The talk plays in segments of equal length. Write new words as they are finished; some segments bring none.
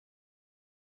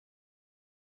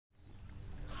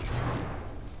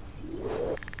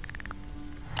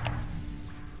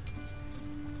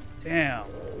Damn.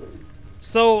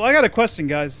 So, I got a question,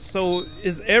 guys. So,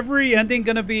 is every ending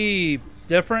gonna be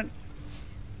different?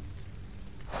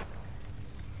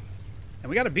 And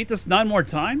we gotta beat this 9 more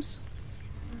times?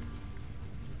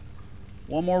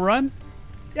 One more run?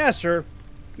 Yeah, sure.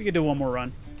 We can do one more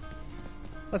run.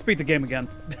 Let's beat the game again.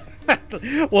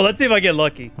 Well, let's see if I get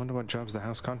lucky. Wonder what jobs the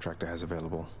house contractor has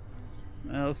available.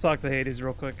 Let's talk to Hades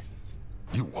real quick.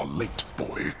 You are late,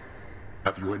 boy.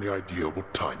 Have you any idea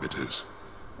what time it is?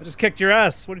 I just kicked your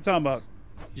ass. What are you talking about?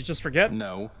 Did you just forget?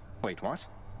 No. Wait, what?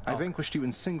 I vanquished you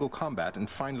in single combat and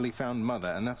finally found Mother,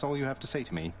 and that's all you have to say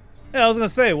to me? Yeah, I was gonna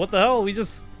say, what the hell? We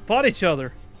just fought each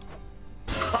other.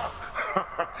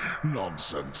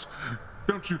 Nonsense.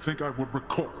 Don't you think I would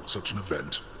recall such an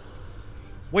event?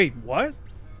 Wait, what?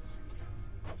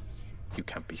 You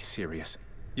can't be serious.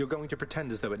 You're going to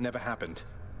pretend as though it never happened.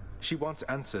 She wants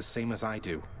answers same as I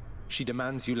do. She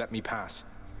demands you let me pass.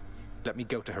 Let me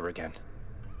go to her again.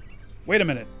 Wait a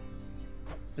minute.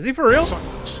 Is he for real?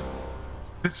 Silence.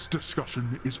 This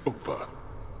discussion is over.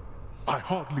 I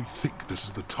hardly think this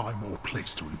is the time or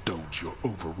place to indulge your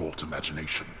overwrought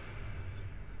imagination.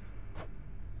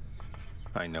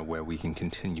 I know where we can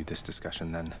continue this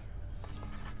discussion then.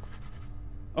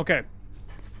 Okay.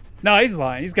 No, he's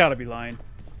lying. He's gotta be lying.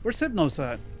 Where's Hypnos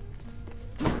at?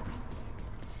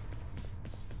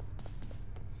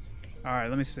 Alright,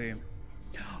 let me see.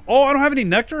 Oh, I don't have any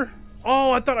nectar?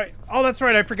 Oh, I thought I... Oh, that's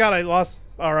right. I forgot I lost...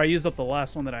 Or I used up the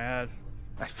last one that I had.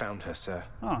 I found her, sir.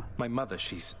 Huh. My mother,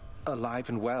 she's alive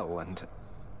and well, and...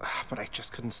 But I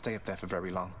just couldn't stay up there for very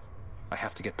long. I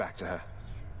have to get back to her.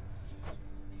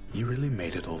 You really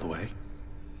made it all the way?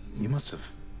 You must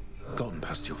have gotten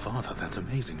past your father. That's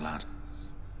amazing, lad.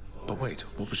 But wait,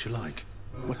 what was she like?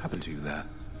 What happened to you there?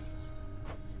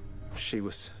 She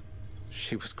was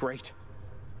great.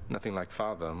 Nothing like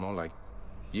father, more like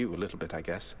you a little bit, I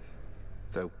guess.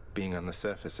 Though being on the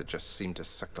surface, it just seemed to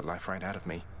suck the life right out of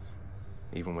me.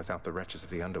 Even without the wretches of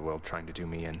the underworld trying to do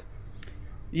me in.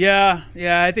 Yeah,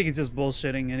 I think he's just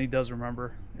bullshitting, and he does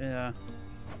remember. Yeah.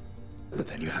 But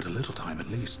then you had a little time at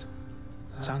least.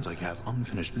 Sounds like you have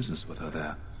unfinished business with her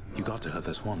there. You got to her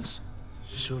this once.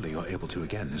 Surely you're able to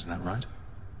again, isn't that right?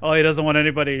 Oh, he doesn't want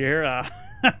anybody to hear?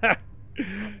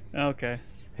 Okay.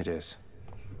 It is.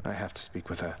 I have to speak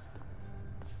with her.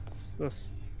 What's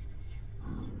this?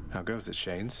 How goes it,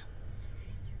 Shades?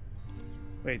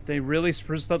 Wait, they really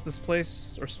spruced up this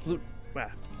place? Or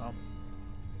oh.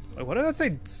 Wait, what did I say?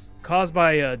 It's caused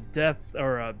by a death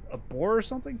or a boar or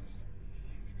something?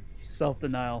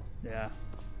 Self-denial. Yeah.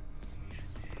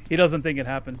 He doesn't think it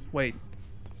happened. Wait.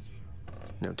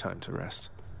 No time to rest.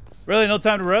 Really? No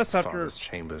time to rest after... Father's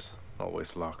chambers,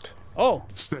 always locked. Oh.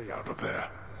 Stay out of there.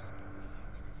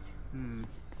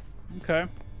 Okay.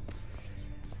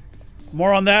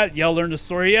 More on that. Y'all learned the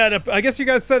story. Yeah, I guess you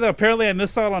guys said that apparently I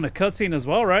missed out on a cutscene as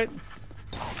well, right?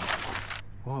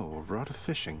 Whoa, a rod of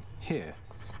fishing. Here.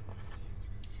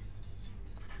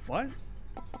 What?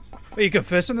 Wait, you can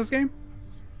fish in this game?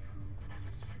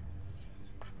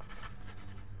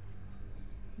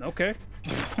 Okay.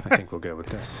 I think we'll go with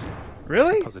this.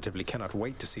 Really? Positively cannot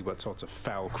wait to see what sorts of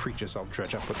foul creatures I'll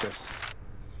dredge up with this.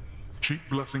 Cheap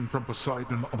blessing from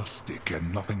Poseidon on a stick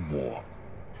and nothing more.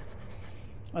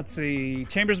 Let's see.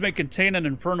 Chambers may contain an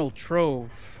infernal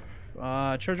trove.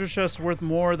 Treasure chest worth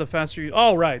more the faster you...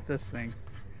 Oh, right. This thing.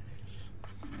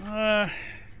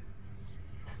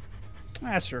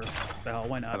 Sure. The hell,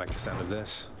 why I not? like the sound of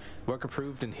this. Work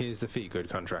approved, and here's the fee, good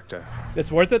contractor.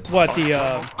 It's worth it? What, I the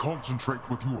cannot concentrate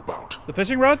with you about.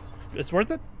 fishing rod? It's worth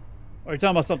it? Or are you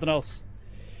talking about something else?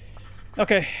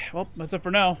 Okay, well, that's it for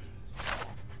now.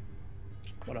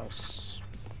 What else?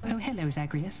 Oh, hello,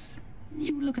 Zagreus.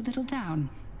 You look a little down.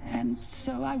 And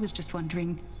so I was just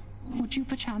wondering, would you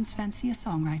perchance fancy a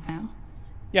song right now?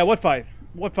 Yeah, what fight?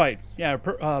 What fight? Yeah,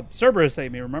 Cerberus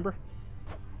ate me, remember?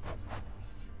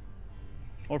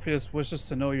 Orpheus wishes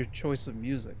to know your choice of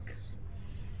music.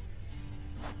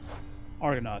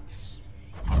 Argonauts.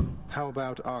 How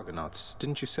about Argonauts?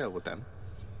 Didn't you sail with them?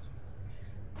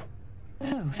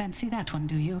 Oh, fancy that one,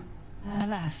 do you?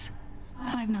 Alas,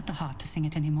 I've not the heart to sing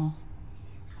it anymore.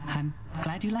 I'm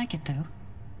glad you like it, though.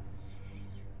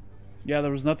 Yeah,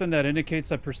 there was nothing that indicates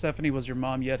that Persephone was your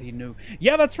mom, yet he knew.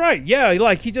 Yeah, that's right. Yeah,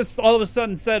 like, he just all of a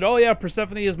sudden said, oh yeah,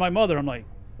 Persephone is my mother. I'm like,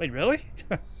 wait, really?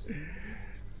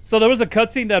 So there was a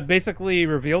cutscene that basically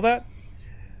revealed that?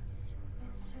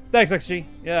 Thanks, XG.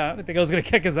 Yeah, I didn't think I was going to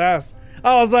kick his ass.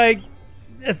 I was like,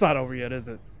 it's not over yet, is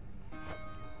it?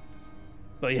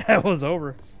 But yeah, it was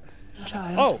over.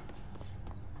 Child. Oh.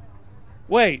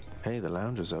 Wait. Hey, the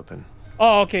lounge is open.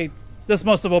 Oh, okay. This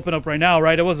must have opened up right now,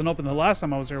 right? It wasn't open the last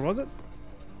time I was here, was it?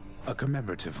 A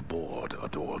commemorative board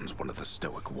adorns one of the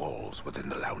stoic walls within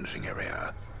the lounging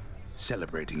area,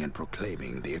 celebrating and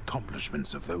proclaiming the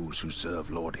accomplishments of those who serve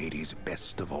Lord Hades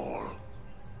best of all.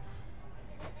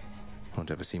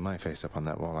 Won't ever see my face up on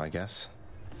that wall, I guess.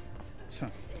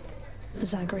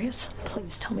 Zagreus,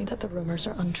 please tell me that the rumors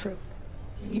are untrue.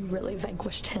 You really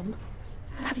vanquished him?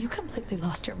 Have you completely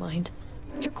lost your mind?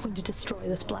 You're going to destroy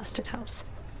this blasted house.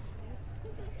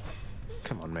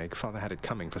 Come on, Meg. Father had it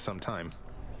coming for some time.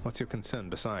 What's your concern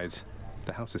besides?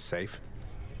 The house is safe.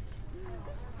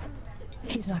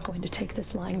 He's not going to take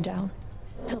this lying down.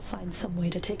 He'll find some way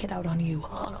to take it out on you,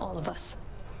 on all of us.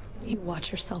 You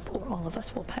watch yourself or all of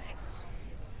us will pay.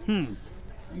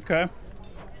 Okay.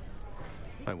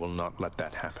 I will not let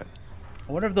that happen.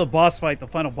 I wonder if the boss fight, the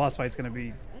final boss fight, is going to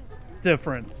be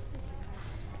different.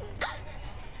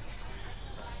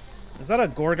 Is that a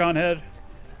Gorgon head?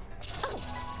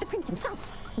 Oh, the prince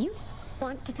himself. You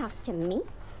want to talk to me?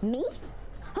 Me?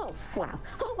 Oh, wow.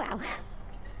 Oh, wow.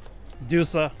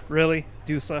 Dusa. Really?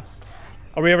 Dusa?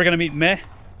 Are we ever going to meet Meh?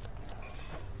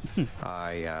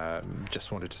 I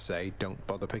just wanted to say, don't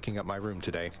bother picking up my room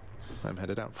today. I'm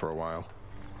headed out for a while.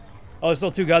 Oh, there's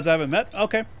still two gods I haven't met?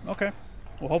 Okay, okay.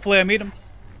 Well, hopefully I meet him.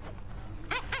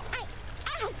 I have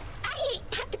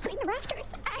to clean the rafters.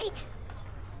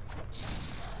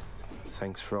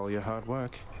 Thanks for all your hard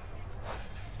work.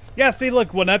 Yeah, see,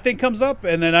 look, when that thing comes up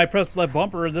and then I press left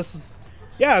bumper, this is...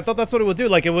 Yeah, I thought that's what it would do.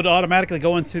 Like, it would automatically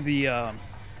go into the,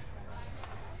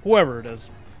 whoever it is.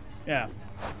 Yeah.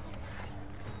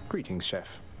 Greetings,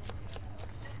 Chef.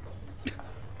 What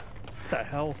the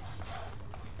hell?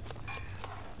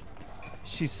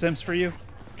 She sims for you?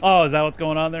 Oh, is that what's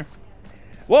going on there?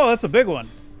 Whoa, that's a big one.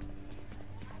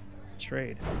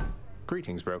 Trade.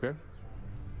 Greetings, broker.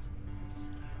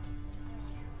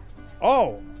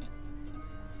 Oh.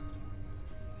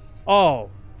 Oh.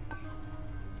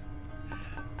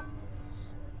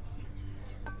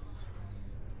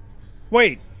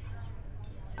 Wait.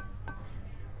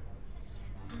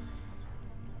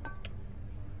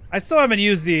 I still haven't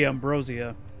used the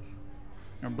Ambrosia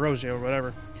or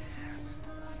whatever.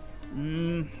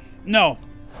 No.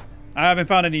 I haven't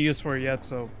found any use for it yet,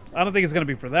 so I don't think it's going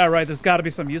to be for that, right? There's got to be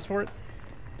some use for it.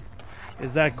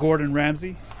 Is that Gordon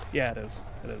Ramsay? Yeah, it is.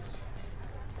 It is.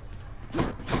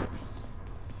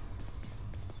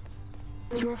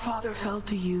 Your father fell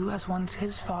to you as once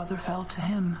his father fell to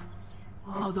him,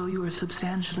 although you were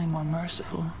substantially more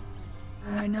merciful.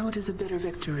 I know it is a bitter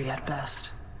victory at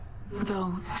best.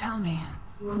 Though, tell me,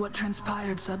 what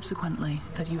transpired subsequently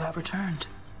that you have returned?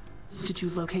 Did you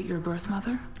locate your birth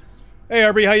mother? Hey,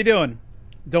 Arby, how you doing?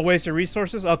 Don't waste your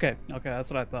resources? Okay, okay,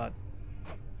 that's what I thought.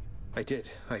 I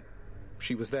did.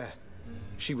 She was there.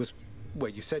 She was where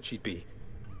you said she'd be.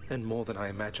 And more than I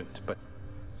imagined, but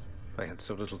I had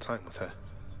so little time with her.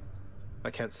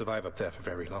 I can't survive up there for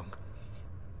very long.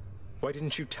 Why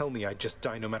didn't you tell me I'd just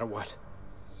die no matter what?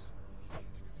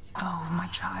 Oh, my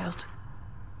child.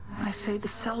 I say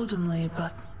this seldomly,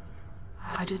 but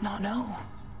I did not know.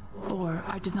 Or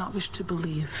I did not wish to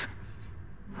believe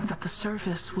that the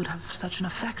surface would have such an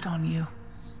effect on you.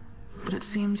 But it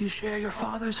seems you share your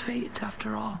father's fate,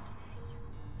 after all.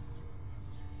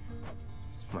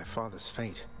 My father's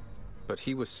fate. But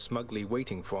he was smugly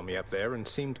waiting for me up there and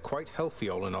seemed quite healthy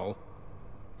all in all.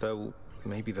 Though,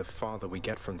 maybe the farther we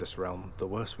get from this realm, the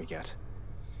worse we get.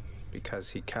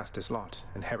 Because he cast his lot,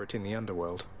 inheriting the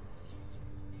underworld.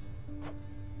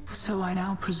 So I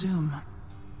now presume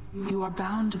you are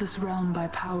bound to this realm by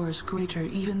powers greater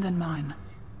even than mine.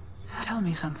 Tell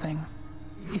me something.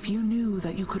 If you knew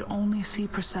that you could only see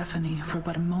Persephone for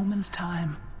but a moment's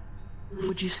time,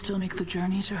 would you still make the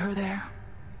journey to her there?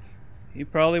 You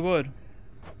probably would.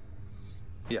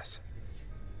 Yes.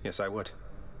 Yes, I would.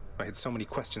 I had so many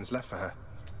questions left for her.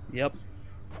 Yep.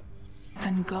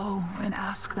 Then go and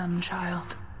ask them,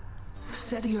 child.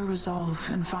 Steady your resolve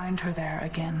and find her there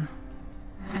again.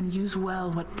 And use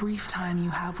well what brief time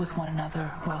you have with one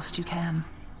another whilst you can.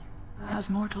 As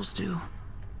mortals do.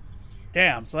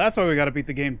 Damn, so that's why we gotta beat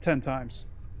the game 10 times.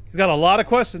 He's got a lot of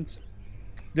questions.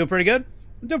 Doing pretty good?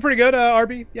 I'm doing pretty good,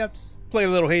 RB. Yeah, just play a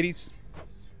little Hades.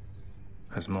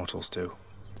 As mortals do.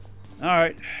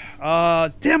 Alright.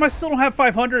 Damn, I still don't have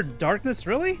 500 darkness,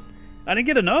 really? I didn't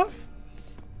get enough?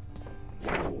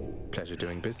 Pleasure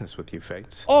doing business with you,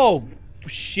 Fates. Oh,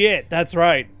 shit, that's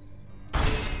right.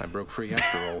 I broke free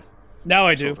after all. Now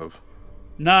I do. Sort of.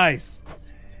 Nice.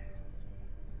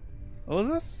 What was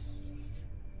this?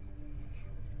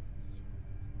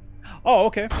 Oh,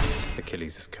 okay.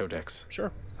 Achilles' Codex.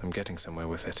 Sure. I'm getting somewhere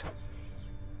with it.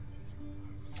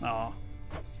 Aw.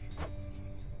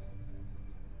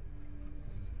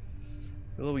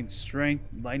 Billowing strength,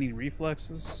 lightning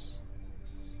reflexes.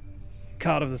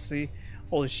 God of the sea.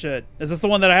 Holy shit. Is this the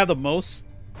one that I have the most?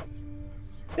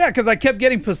 Yeah, because I kept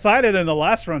getting Poseidon in the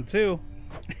last run, too.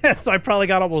 So I probably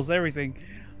got almost everything.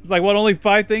 It's like, what, only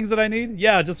 5 things that I need?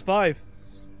 Yeah, just 5.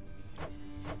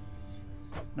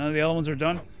 None of the other ones are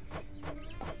done.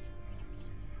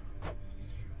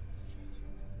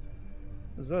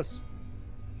 What's this?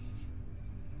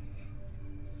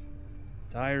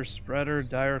 Dire spreader,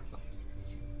 dire...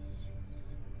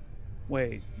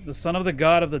 Wait. The son of the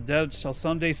god of the dead shall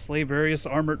someday slay various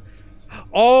armored...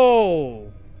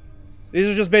 Oh! These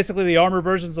are just basically the armor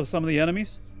versions of some of the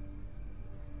enemies?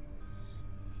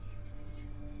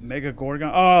 Mega Gorgon.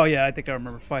 Oh, yeah, I think I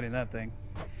remember fighting that thing.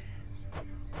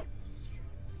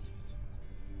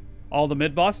 All the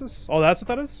mid-bosses? Oh, that's what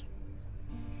that is?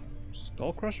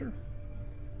 Skull Crusher?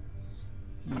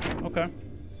 Okay.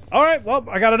 Alright, well,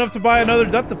 I got enough to buy another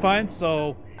Death Defiance,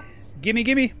 so... Gimme,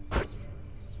 gimme!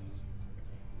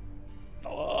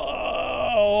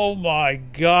 Oh my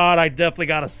god, I definitely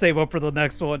gotta save up for the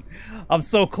next one. I'm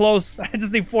so close. I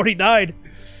just need 49.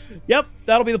 Yep,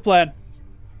 that'll be the plan.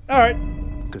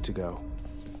 Alright. Good to go.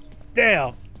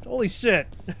 Damn. Holy shit.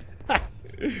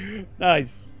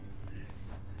 Nice.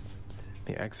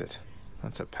 The exit.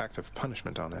 That's a pact of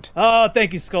punishment on it. Oh,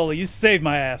 thank you, Scully. You saved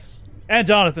my ass. And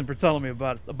Jonathan for telling me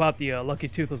about the Lucky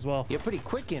Tooth as well. You're pretty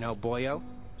quick, you know, boyo.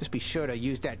 Just be sure to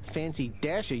use that fancy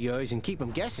dash of yours and keep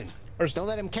them guessing. Don't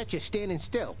let them catch you standing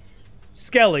still.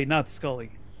 Skelly, not Scully.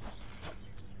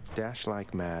 Dash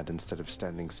like mad instead of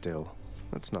standing still.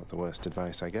 That's not the worst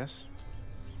advice, I guess.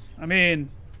 I mean,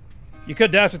 you could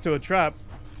dash into a trap.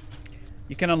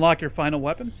 You can unlock your final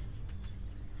weapon.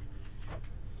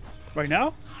 Right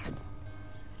now?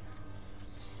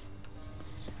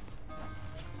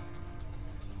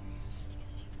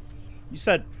 You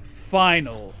said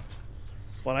final.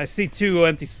 But I see 2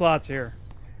 empty slots here.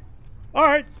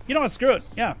 Alright, you know what, screw it.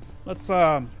 Yeah, let's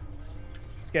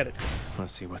get it.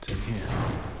 Let's see what's in here.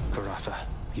 Karatha,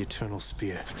 the Eternal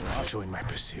Spear. Join my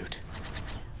pursuit.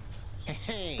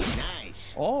 Hey,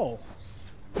 nice. Oh.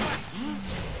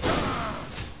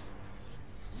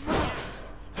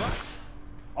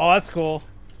 Oh, that's cool.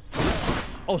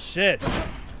 Oh, shit.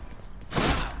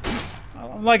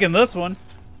 I'm liking this one.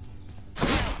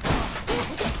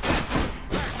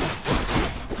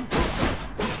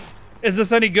 Is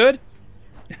this any good?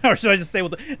 Or should I just stay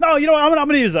with it? No, you know what? I'm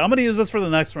gonna use it. I'm gonna use this for the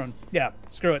next run. Yeah,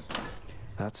 screw it.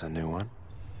 That's a new one.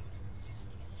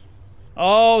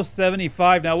 Oh,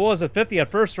 75 now. What was it? 50 at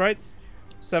first, right?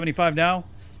 75 now. All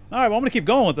right, well, I'm gonna keep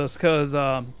going with this because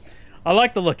I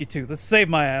like the Lucky Tooth. Let's save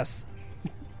my ass.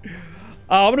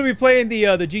 I'm gonna be playing the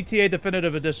GTA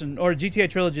Definitive Edition or GTA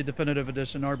Trilogy Definitive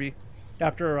Edition, RB,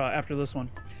 after this one.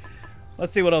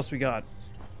 Let's see what else we got.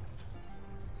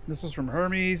 This is from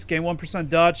Hermes. Gain 1%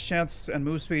 dodge chance and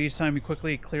move speed each time you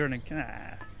quickly clear an...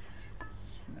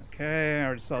 Okay, I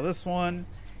already saw this one.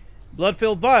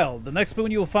 Blood-filled vial. The next boon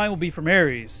you will find will be from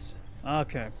Ares.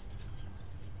 Okay.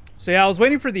 So yeah, I was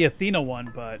waiting for the Athena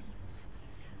one, but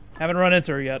haven't run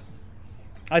into her yet.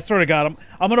 I sort of got him.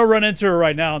 I'm gonna run into her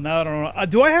right now. Now I don't know.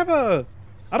 Do I have a...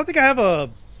 I don't think I have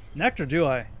a nectar, do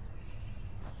I?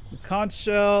 The conch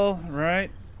shell,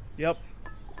 right? Yep.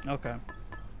 Okay.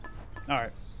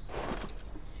 Alright.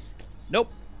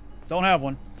 Nope. Don't have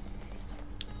one.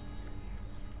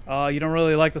 You don't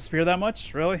really like the spear that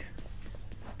much? Really?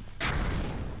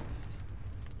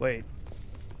 Wait.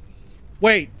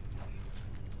 Wait!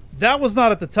 That was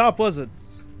not at the top, was it?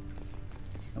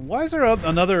 And why is there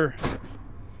another...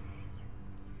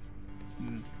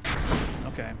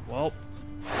 Okay, well...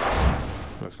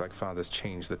 Looks like Father's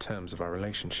changed the terms of our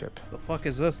relationship. The fuck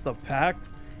is this? The pact?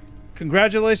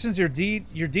 Congratulations, your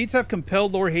deeds have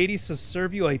compelled Lord Hades to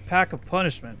serve you a pack of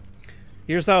punishment.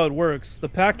 Here's how it works. The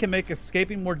pack can make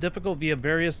escaping more difficult via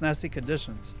various nasty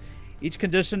conditions. Each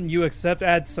condition you accept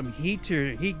adds some heat to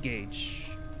your heat gauge.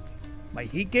 My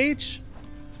heat gauge?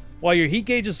 While your heat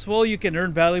gauge is full, you can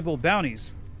earn valuable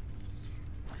bounties.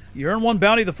 You earn 1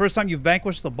 bounty the first time you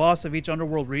vanquish the boss of each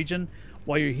underworld region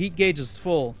while your heat gauge is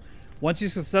full. Once you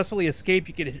successfully escape,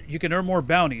 you can earn more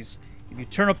bounties. If you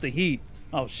turn up the heat...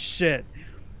 Oh shit.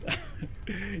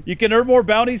 You can earn more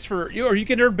bounties you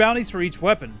can earn bounties for each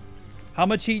weapon. How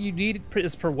much heat you need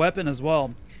is per weapon as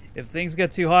well. If things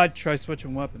get too hot, try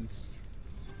switching weapons.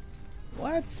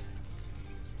 What?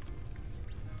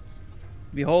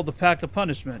 Behold the pact of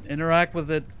punishment. Interact with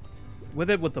it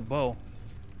with the bow.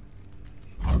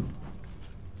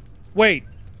 Wait.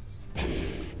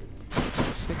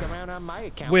 Stick around on my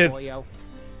account, with boyo.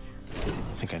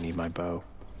 I think I need my bow.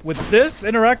 With this?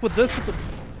 Interact with this with the...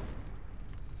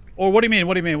 Or what do you mean?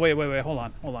 What do you mean? Wait, hold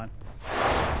on.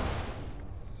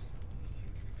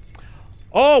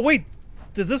 Oh, wait.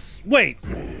 Did this... Wait.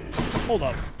 Hold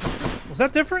up. Was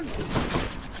that different?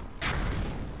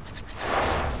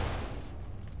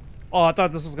 Oh, I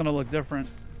thought this was going to look different.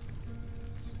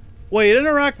 Wait,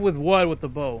 interact with what with the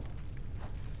bow?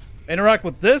 Interact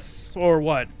with this or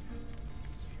what?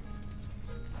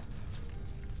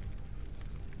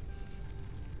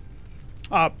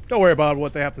 Don't worry about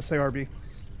what they have to say, RB.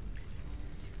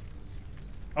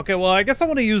 Okay, well, I guess I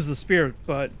want to use the spear,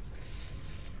 but...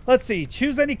 Let's see.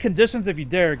 Choose any conditions if you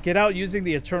dare. Get out using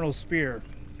the Eternal Spear.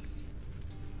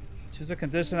 Choose a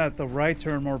condition at the right to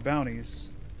earn more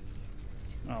bounties.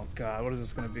 Oh, God. What is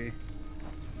this going to be?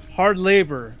 Hard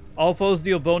labor. All foes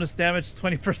deal bonus damage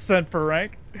 20% per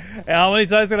rank. And how many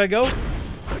times can I go?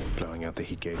 Blowing out the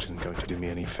heat gauge isn't going to do me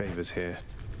any favors here.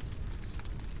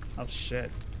 Oh, shit.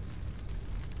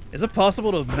 Is it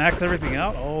possible to max everything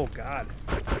out? Oh, God.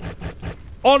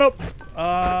 Oh, nope.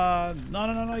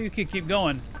 No. You can keep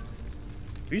going.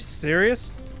 Are you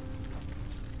serious?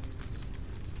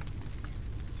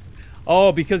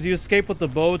 Oh, because you escape with the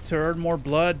bow to earn more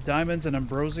blood, diamonds, and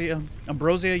ambrosia.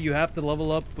 Ambrosia, you have to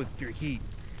level up with your heat.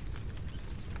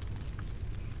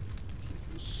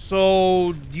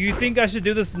 So, do you think I should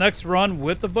do this next run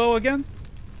with the bow again?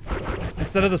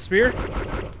 Instead of the spear?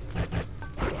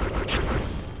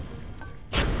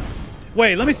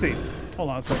 Wait, let me see. Hold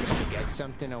on a second. Get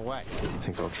something or what? I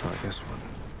think I'll try this one.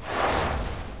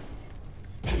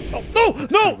 Oh, no!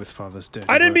 No! With Father's dirty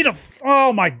I didn't work. mean to...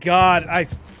 Oh, my God. I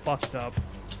fucked up.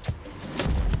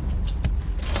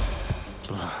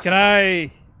 Can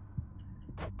I...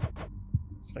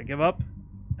 Should I give up?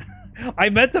 I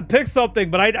meant to pick something,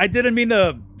 but I didn't mean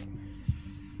to...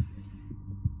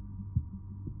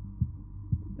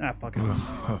 Ah, fuck it.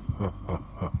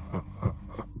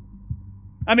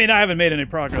 I mean, I haven't made any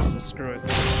progress, so screw it.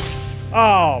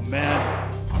 Oh,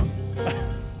 man.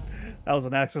 That was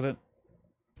an accident.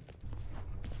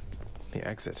 The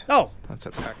exit. Oh. That's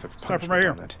a pact of Start from right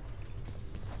here. on it.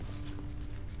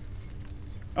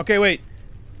 Okay, wait.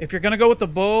 If you're gonna go with the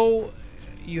bow,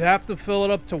 you have to fill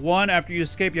it up to 1. After you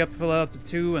escape, you have to fill it up to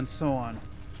 2, and so on.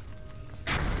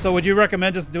 So would you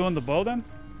recommend just doing the bow then?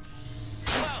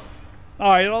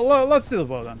 Alright, let's do the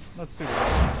bow then. Let's do the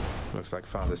bow. Looks like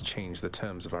Father's changed the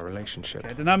terms of our relationship.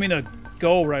 Okay, I did not mean to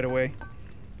go right away.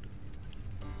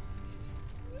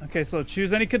 Okay, so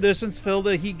choose any conditions, fill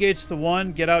the heat gauge to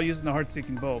 1, get out using the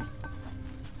heart-seeking bow.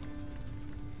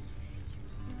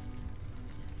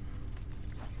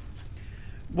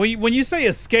 When you say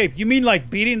escape, you mean like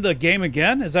beating the game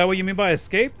again? Is that what you mean by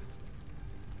escape?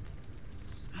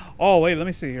 Oh, wait, let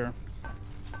me see here.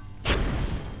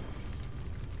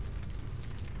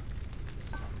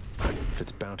 If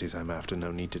it's bounties I'm after,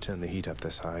 no need to turn the heat up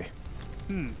this high.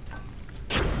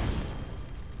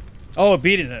 Oh,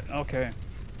 beating it. Okay.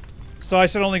 So I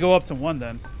should only go up to 1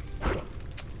 then.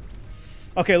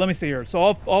 Okay, let me see here.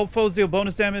 So all foes deal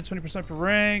bonus damage, 20% per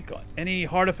rank. Any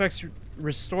hard effects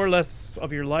restore less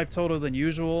of your life total than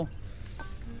usual.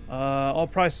 All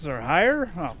prices are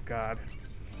higher? Oh, God.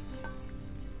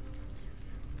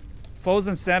 Foes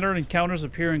and standard encounters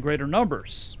appear in greater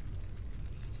numbers.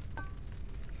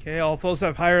 Okay, all foes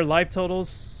have higher life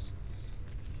totals.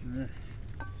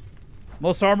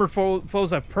 Most armored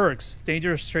foes have perks.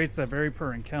 Dangerous traits that vary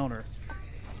per encounter.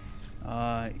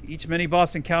 Each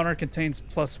mini-boss encounter contains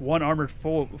 +1 armored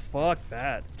foe. Fuck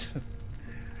that.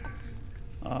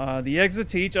 The exit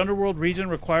to each underworld region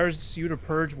requires you to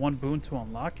purge 1 boon to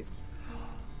unlock it.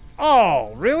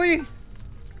 Oh, really?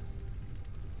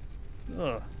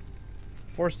 Ugh.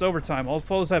 Forced overtime. All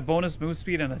foes have bonus move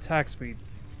speed and attack speed.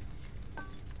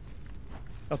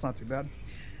 That's not too bad.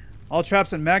 All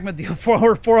traps and magma deal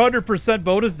 400%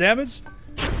 bonus damage?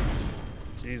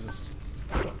 Jesus.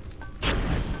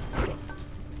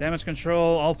 Damage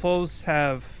control. All foes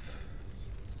have...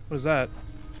 What is that?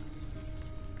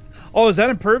 Oh, is that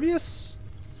impervious?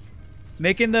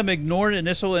 Making them ignore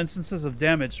initial instances of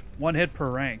damage. 1 hit per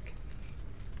rank.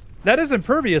 That is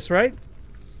impervious, right?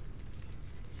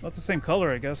 That's the same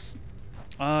color, I guess.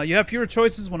 You have fewer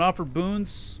choices when offered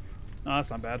boons. No,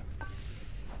 that's not bad.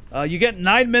 You get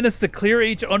 9 minutes to clear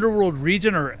each underworld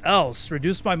region or else.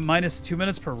 Reduced by -2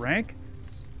 minutes per rank?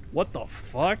 What the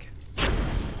fuck?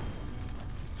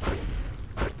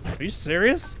 Are you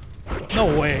serious?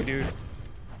 No way, dude.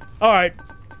 Alright.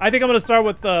 I think I'm gonna start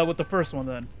with the first one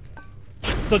then.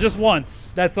 So just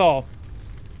once. That's all.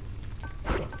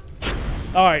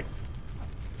 Alright.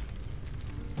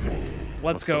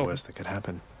 Let's go. What's the worst that could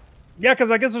happen? Yeah,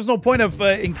 because I guess there's no point of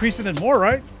increasing it more,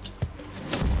 right?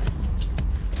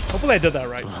 Hopefully I did that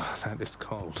right. That is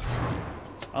cold.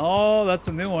 Oh, that's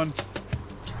a new one.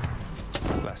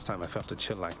 Last time I felt a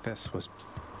chill like this was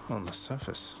On the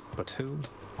surface. But who?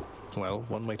 Well,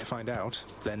 one way to find out.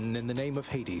 Then, in the name of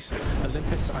Hades,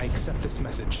 Olympus, I accept this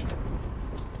message.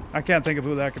 I can't think of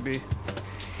who that could be.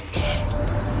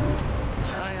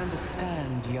 I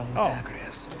understand, young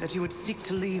Zagreus, that you would seek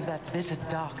to leave that bitter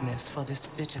darkness for this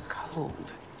bitter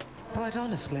cold. Quite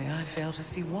honestly, I fail to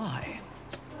see why.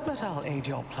 But I'll aid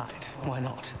your plight. Why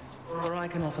not? For I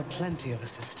can offer plenty of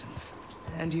assistance.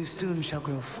 And you soon shall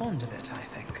grow fond of it, I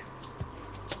think.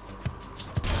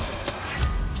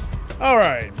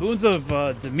 Alright, Boons of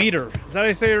Demeter. Is that how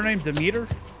you say her name? Demeter?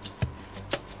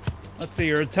 Let's see,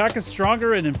 your attack is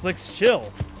stronger and inflicts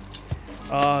chill.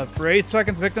 For 8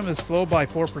 seconds, victim is slowed by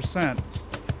 4%.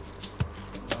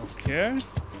 Okay.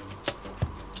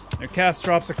 Your cast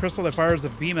drops a crystal that fires a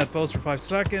beam at foes for 5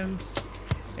 seconds.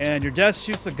 And your death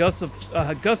shoots a gust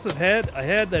of head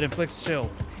that inflicts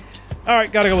chill.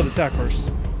 Alright, gotta go with attack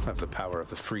first. I have the power of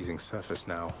the freezing surface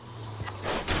now.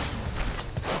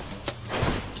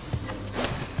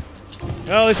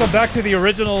 Well, at least I'm back to the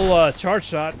original charge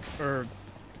shot, or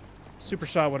super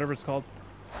shot, whatever it's called.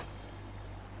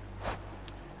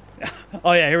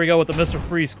 Oh yeah, here we go with the Mr.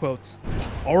 Freeze quotes.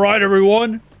 Alright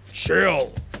everyone,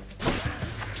 chill.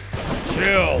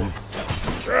 Chill.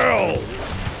 Chill.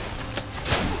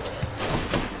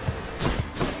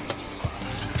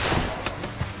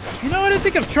 You know, I didn't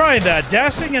think of trying that.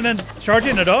 Dashing and then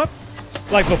charging it up.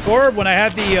 Like before, when I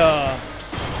had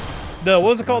what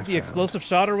was it called? The explosive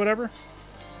shot or whatever?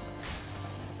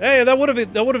 Hey, that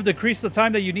would have decreased the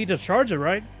time that you need to charge it,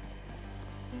 right?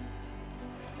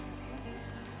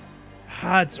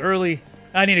 Ah, it's early.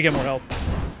 I need to get more health.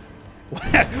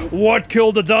 What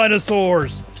killed the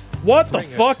dinosaurs? What the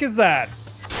fuck is that?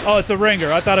 Oh, it's a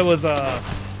ringer. I thought it was a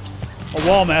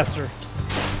wall master.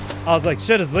 I was like,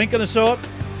 shit, is Link gonna show up?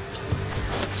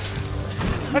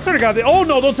 I swear to God, oh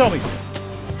no, don't tell me.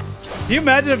 Do you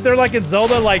imagine if they're like in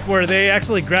Zelda, like where they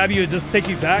actually grab you and just take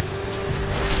you back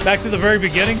to the very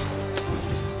beginning?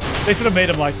 They should have made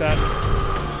him like that.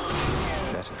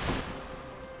 Better.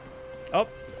 Oh,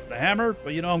 the hammer,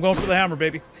 but you know I'm going for the hammer,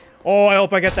 baby. Oh, I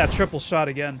hope I get that triple shot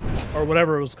again, or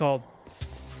whatever it was called.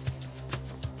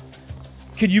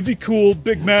 Can you be cool,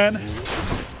 big man?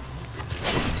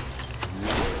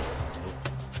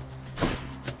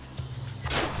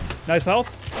 Nice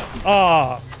health.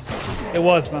 Ah, it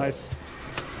was nice.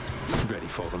 Ready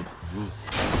for them.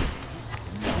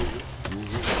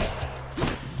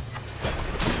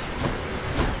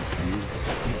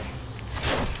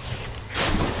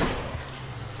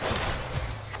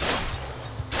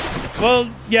 Well,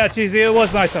 yeah, Cheesy, it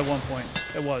was nice at one point.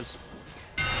 It was.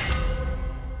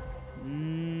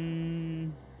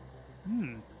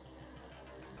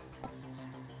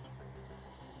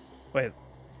 Wait.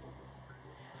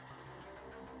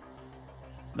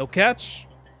 No catch?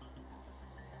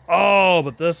 Oh,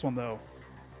 but this one, though.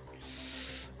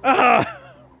 Ah!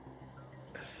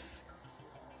 It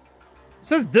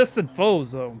says distant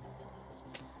foes, though.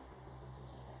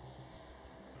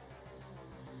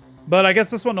 But I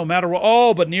guess this one, no matter what.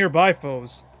 Oh, but nearby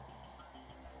foes.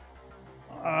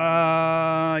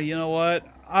 You know what?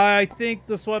 I think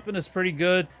this weapon is pretty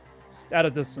good at a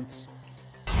distance.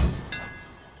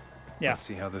 Yeah. Let's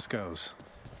see how this goes.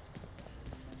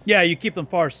 Yeah, you keep them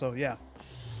far, so yeah.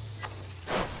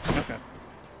 Okay.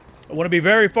 I want to be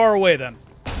very far away then,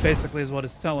 basically is what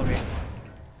it's telling me.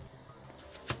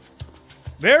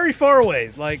 Very far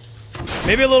away, like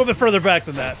maybe a little bit further back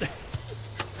than that.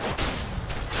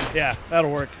 Yeah,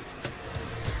 that'll work.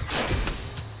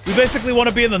 We basically want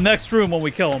to be in the next room when we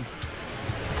kill him.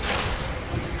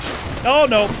 Oh,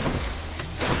 no.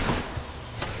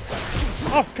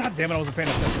 Oh, god damn it, I wasn't paying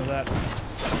attention to that.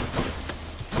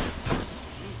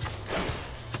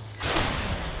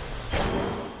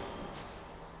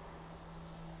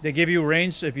 They give you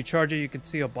range. If you charge it, you can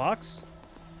see a box.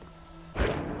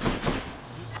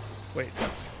 Wait.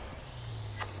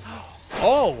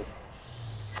 Oh!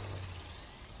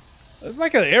 It's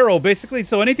like an arrow, basically.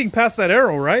 So anything past that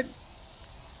arrow, right?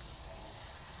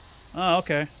 Oh,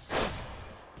 okay.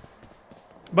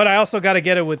 But I also got to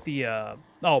get it with the...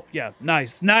 Oh, yeah.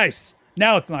 Nice. Nice!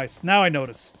 Now it's nice. Now I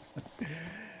noticed.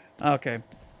 Okay.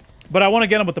 But I want to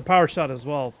get him with the power shot as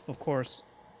well, of course.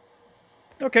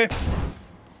 Okay.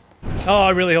 Oh,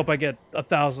 I really hope I get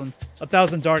 1,000.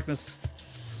 1,000 darkness.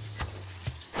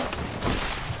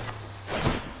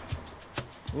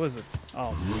 Who is it?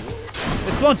 Oh.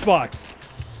 It's Lunchbox.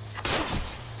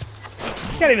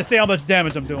 Can't even say how much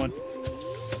damage I'm doing.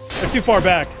 They're too far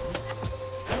back.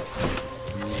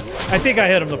 I think I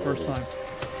hit him the first time.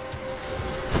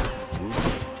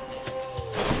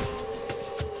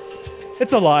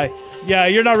 It's a lie. Yeah,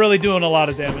 you're not really doing a lot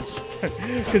of damage.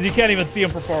 Because you can't even see him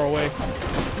from far away.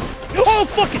 Oh,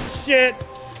 fucking shit!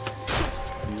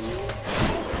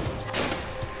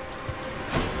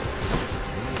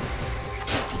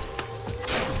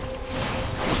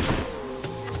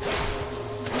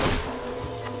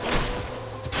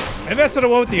 Maybe I should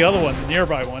have went with the other one, the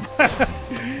nearby one.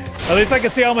 At least I can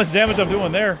see how much damage I'm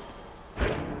doing there.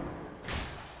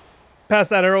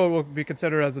 Past that arrow will be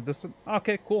considered as a distant.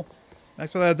 Okay, cool.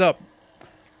 Thanks for the heads up.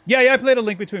 Yeah, I played A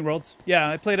Link Between Worlds. Yeah,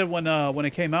 I played it when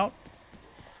it came out.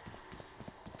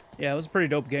 Yeah, it was a pretty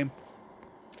dope game.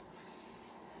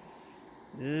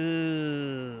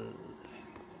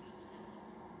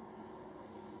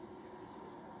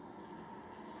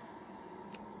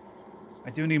 I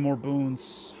do need more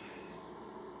boons.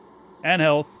 And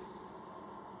health.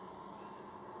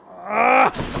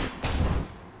 Ah!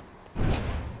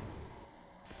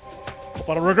 Hope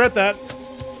I don't regret that.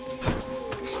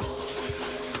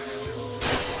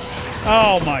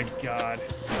 Oh my god.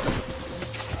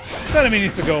 This enemy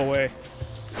needs to go away.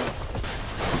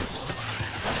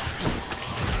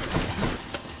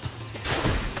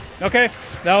 Okay,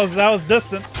 that was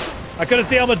distant. I couldn't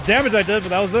see how much damage I did, but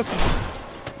that was distance.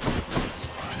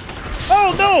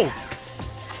 Oh no!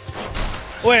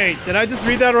 Wait, did I just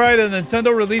read that right? And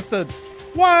Nintendo released a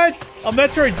what? A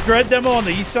Metroid Dread demo on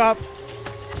the eShop?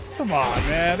 Come on,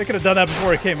 man. They could have done that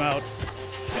before it came out.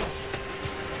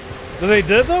 They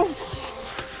did though?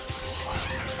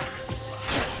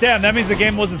 Damn, that means the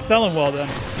game wasn't selling well then.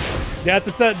 They had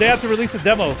to release a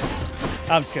demo.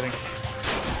 I'm just kidding.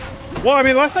 Well, I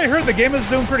mean, last I heard, the game is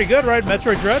doing pretty good, right?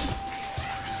 Metroid Dread.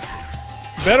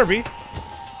 Better be.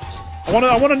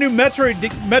 I want a new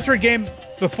Metroid game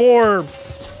before,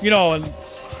 you know, and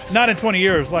not in 20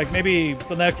 years, like maybe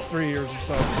the next 3 years or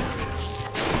so.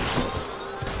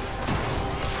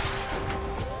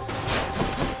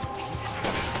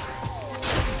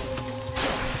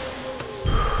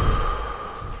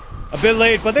 A bit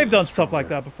late, but they've done stuff like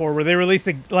that before, where they release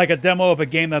like a demo of a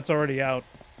game that's already out.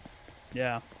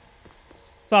 Yeah.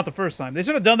 It's not the first time. They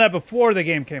should have done that before the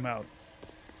game came out.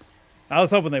 I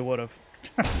was hoping they would have.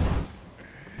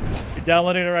 You're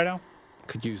downloading it right now?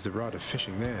 Could use the rod of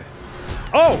fishing there.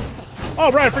 Oh!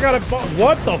 Oh, right, I forgot.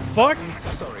 What the fuck?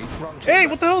 Sorry, wrong chamber. Hey,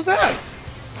 what the hell is that?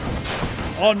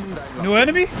 Oh, new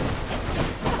enemy?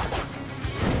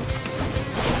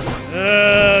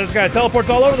 This guy teleports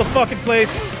all over the fucking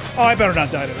place. Oh, I better not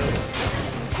die to this.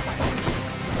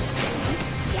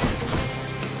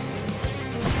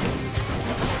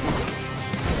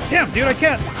 Damn, dude, I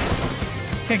can't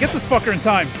get this fucker in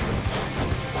time.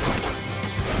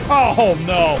 Oh,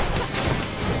 no.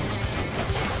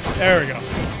 There we go.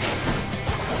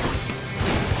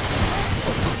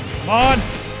 Come on.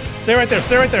 Stay right there,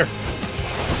 stay right there.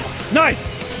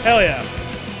 Nice. Hell yeah.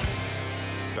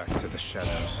 Back to the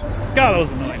shadows. God, that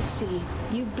was annoying. Let's see.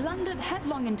 You blundered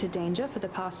headlong into danger for the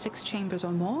past 6 chambers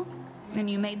or more, and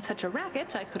you made such a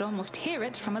racket I could almost hear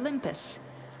it from Olympus.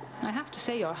 I have to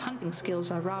say your hunting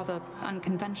skills are rather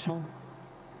unconventional.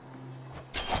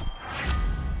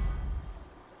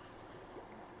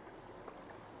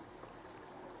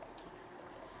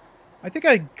 I think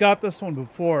I got this one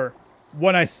before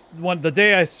the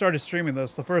day I started streaming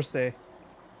this, the first day.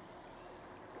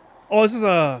 Oh, this is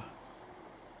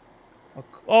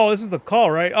this is the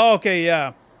call, right? Oh, okay,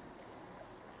 yeah.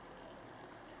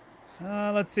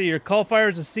 Let's see. Your call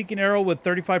fires a seeking arrow with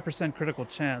 35% critical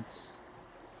chance.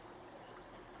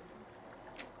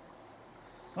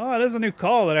 Oh, it is a new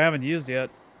call that I haven't used yet.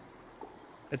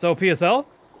 It's OPSL?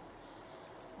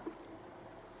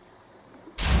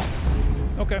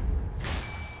 Okay.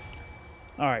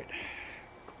 Alright.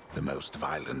 The most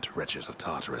violent wretches of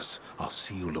Tartarus are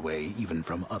sealed away even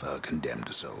from other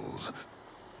condemned souls.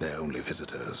 They're only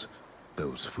visitors,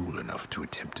 those fool enough to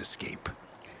attempt escape.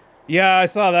 Yeah, I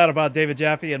saw that about David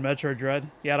Jaffe and Metroid Dread.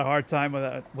 He had a hard time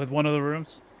with one of the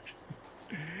rooms.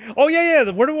 Oh yeah.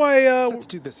 Where do I? Let's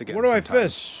do this again. Where do sometime. I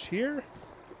fish? Here?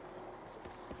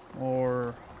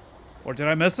 Or did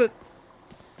I miss it?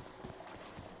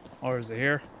 Or is it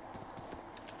here?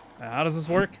 How does this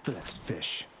work? Let's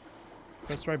fish.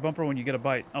 Press right bumper when you get a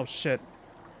bite. Oh shit.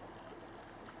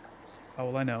 How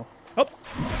will I know? Oh.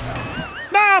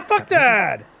 Nah, fuck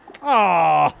that.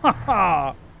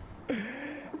 Oh.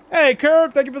 Hey,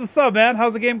 Curve, thank you for the sub, man.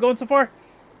 How's the game going so far?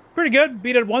 Pretty good.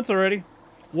 Beat it once already.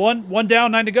 One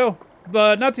down, 9 to go.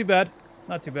 But not too bad.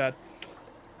 Not too bad.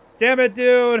 Damn it,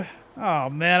 dude. Oh,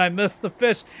 man, I missed the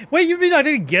fish. Wait, you mean I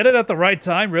didn't get it at the right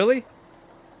time? Really?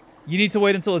 You need to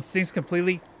wait until it sinks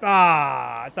completely?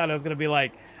 Ah, I thought it was going to be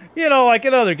like, you know, like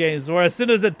in other games, where as soon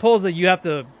as it pulls it, you have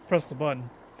to press the button.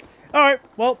 All right,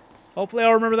 well, hopefully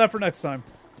I'll remember that for next time.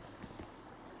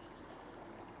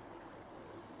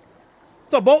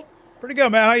 What's up, Bolt? Pretty good,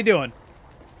 man. How you doing?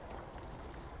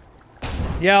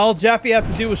 Yeah, all Jaffe had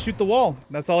to do was shoot the wall.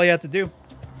 That's all he had to do.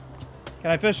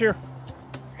 Can I fish here?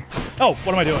 Oh,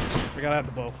 what am I doing? I gotta have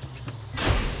the bow.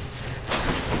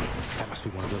 That must be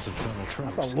one of those infernal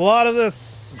traps. That's a lot of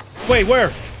this. Wait, where?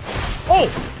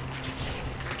 Oh!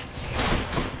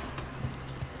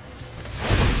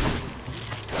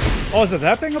 Oh, is it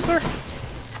that thing up there?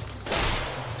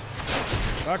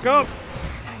 Back up.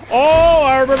 Oh,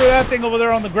 I remember that thing over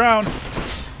there on the ground.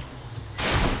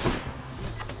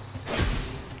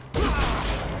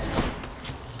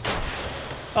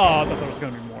 Oh, I thought there was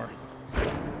going to be more.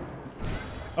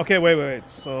 Okay, wait.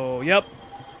 So, yep.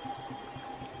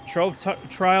 Trove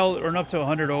trial earn up to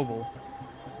 100 oval.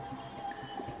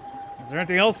 Is there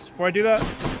anything else before I do that?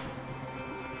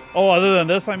 Oh, other than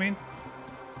this, I mean?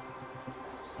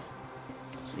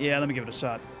 Yeah, let me give it a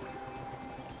shot.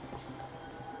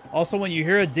 Also, when you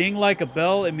hear a ding like a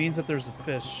bell, it means that there's a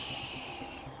fish.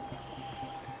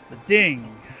 The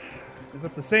ding. Is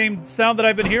it the same sound that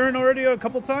I've been hearing already a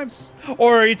couple times?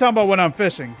 Or are you talking about when I'm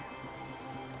fishing?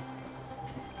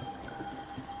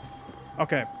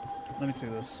 Okay, let me see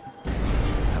this.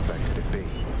 How bad could it be?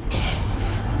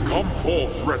 Come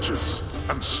forth, wretches,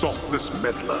 and stop this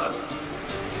meddler.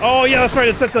 Oh, yeah, that's right.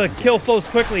 It's set to kill foes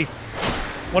quickly.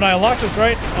 When I unlock this,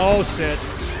 right? Oh, shit.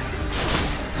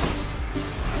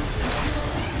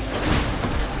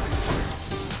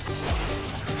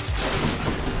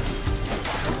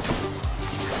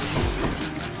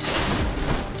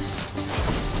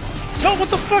 No,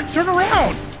 what the fuck? Turn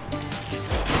around!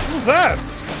 What was that?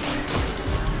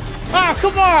 Ah,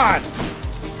 come on!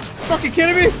 Fucking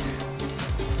kidding me?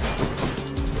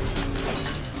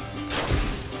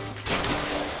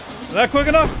 Is that quick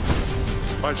enough?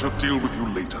 I shall deal with you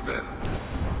later then.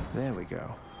 There we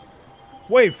go.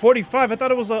 Wait, 45? I thought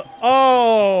it was a...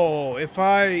 Oh, if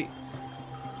I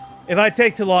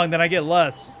take too long, then I get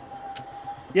less.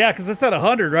 Yeah, because it's at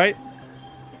 100, right?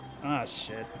 Ah,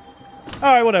 shit.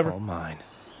 Alright, whatever. All mine.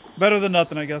 Better than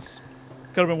nothing, I guess.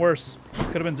 Could have been worse.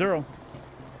 Could have been 0.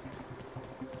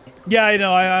 Yeah, I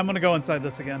know. I'm going to go inside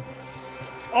this again.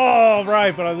 Oh,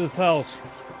 right, but I lose health.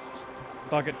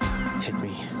 Fuck it. Hit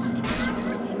me.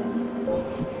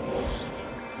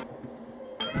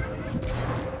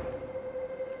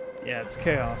 Yeah, it's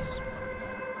chaos.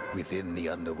 Within the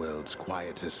underworld's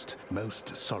quietest,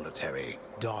 most solitary,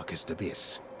 darkest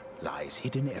abyss lies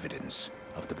hidden evidence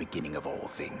of the beginning of all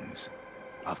things,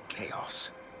 of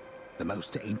chaos, the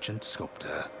most ancient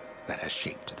sculptor that has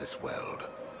shaped this world.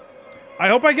 I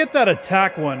hope I get that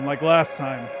attack one like last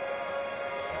time.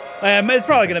 It's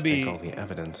probably going to be... Take all the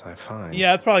evidence I find.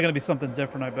 Yeah, it's probably going to be something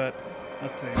different, I bet.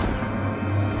 Let's see. You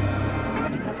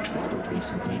have traveled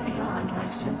recently beyond my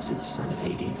senses, son of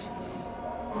Hades.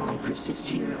 I persist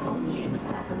here only in the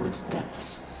fathomless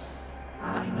depths.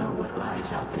 I know what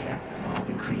lies out there,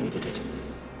 having created it,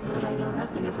 but I know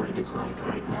nothing of what it is like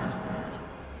right now.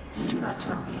 Do not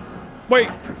tell me. Wait.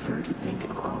 I prefer to think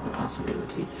of all the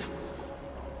possibilities.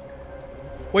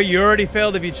 Wait, you already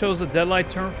failed if you chose the deadlight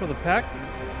turn for the pack?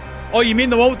 Oh, you mean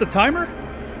the one with the timer?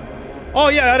 Oh,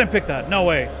 yeah, I didn't pick that. No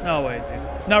way. No way,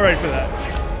 dude. Not ready for that.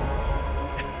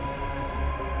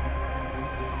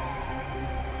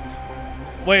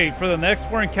 Wait, for the next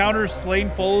 4 encounters,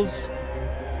 slain foes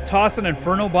toss an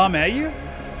inferno bomb at you?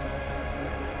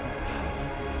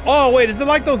 Oh, wait, is it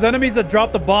like those enemies that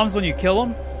drop the bombs when you kill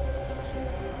them?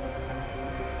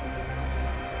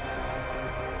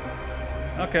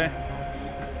 Okay.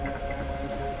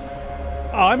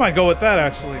 Oh, I might go with that,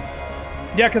 actually.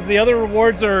 Yeah, because the other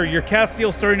rewards are your cast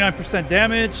deals 39%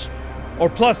 damage, or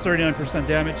plus 39%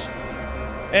 damage.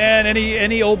 And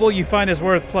any obol you find is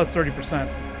worth plus 30%.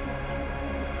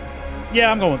 Yeah,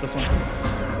 I'm going with this one.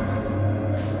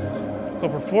 So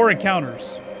for 4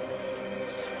 encounters.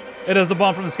 It is the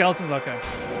bomb from the skeletons? Okay.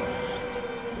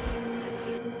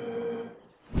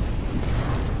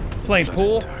 Playing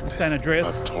pool, San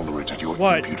Andreas. I've tolerated your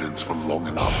What? impudence for long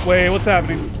enough. Wait, what's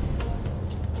happening?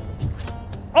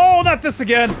 Oh, not this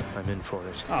again! I'm in for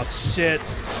it. Oh, shit.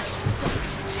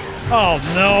 Oh,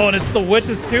 no, and it's the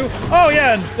witches, too? Oh,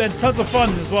 yeah, and tons of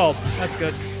fun as well. That's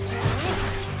good.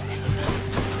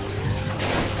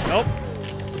 Nope.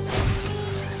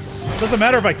 Doesn't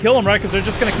matter if I kill them, right? Because they're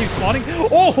just going to keep spawning.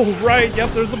 Oh, right. Yep,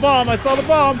 there's the bomb. I saw the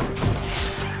bomb.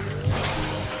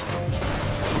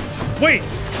 Wait.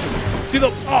 Do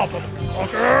the... Oh,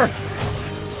 motherfucker.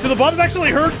 Do the bombs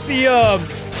actually hurt the,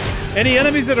 any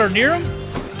enemies that are near them?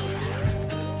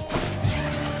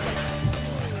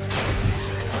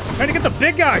 Trying to get the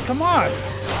big guy. Come on.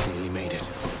 We made it.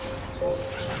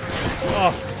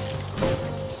 Oh.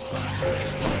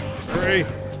 Hurry.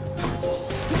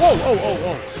 Whoa, whoa, whoa,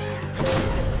 whoa.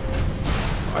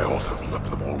 I ought to have left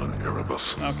them all in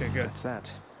Erebus. Okay, good. What's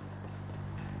that?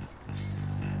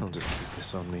 I'll just keep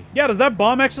this on me. Yeah, does that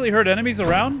bomb actually hurt enemies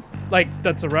around? Like,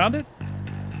 that's around it?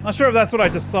 Not sure if that's what I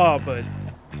just saw, but...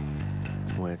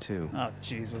 Where to? Oh,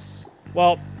 Jesus.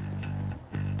 Well...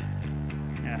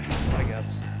 Yeah, I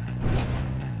guess.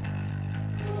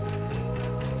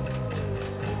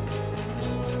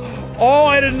 Oh,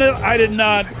 I did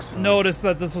not notice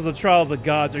that this was a trial of the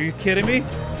gods. Are you kidding me?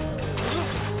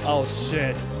 Oh,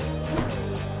 shit.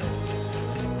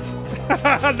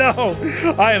 No,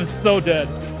 I am so dead.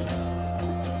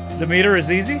 Demeter is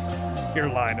easy? You're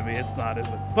lying to me. It's not, is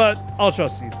it? But I'll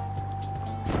trust you.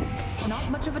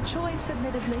 Not much of a choice,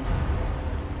 admittedly.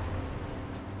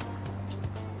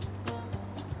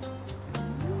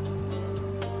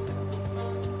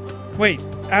 Wait,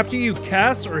 after you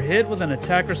cast or hit with an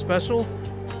attacker special,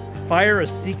 fire a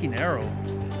seeking arrow.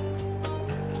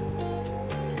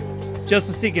 Just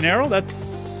a seeking arrow?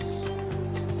 That's...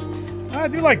 I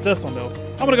do like this one, though.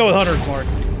 I'm gonna go with Hunter's Mark.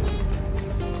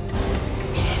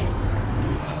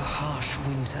 A harsh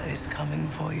winter is coming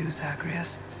for you,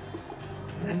 Zagreus.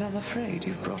 And I'm afraid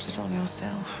you've brought it on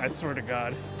yourself. I swear to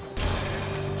God.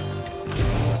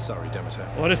 Sorry, Demeter.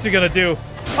 What is she gonna do?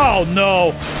 Oh,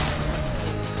 no!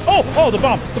 Oh, oh, the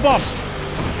bomb, the bomb.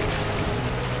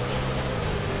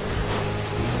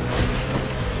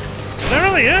 Is that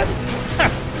really it?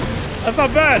 That's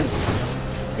not bad.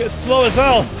 It's slow as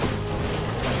hell.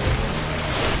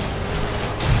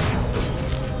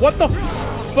 What the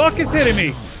fuck is hitting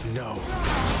me? No.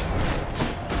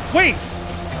 Wait.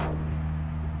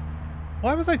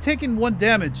 Why was I taking 1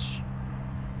 damage?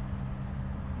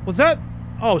 Was that?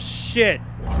 Oh, shit.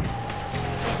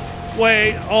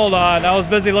 Wait, hold on. I was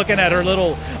busy looking at her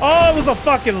little... Oh, it was a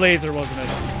fucking laser, wasn't it?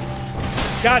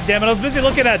 God damn it, I was busy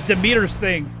looking at Demeter's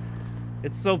thing.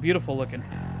 It's so beautiful looking.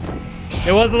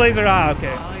 It was a laser? Ah,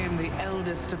 okay. I am the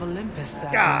eldest of Olympus,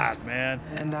 Zagreus. God, man.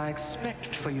 And I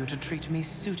expect for you to treat me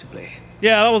suitably.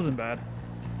 Yeah, that wasn't bad.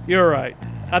 You're right.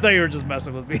 I thought you were just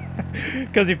messing with me.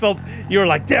 Because you were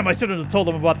like, damn, I shouldn't have told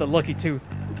him about the lucky tooth.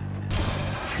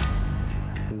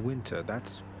 Winter,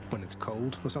 that's when it's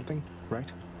cold or something,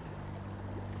 right?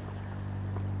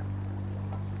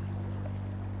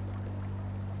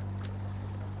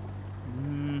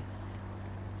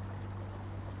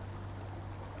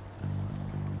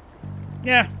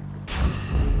 Yeah.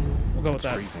 We'll go with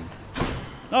that. Freezing.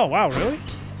 Oh, wow, really?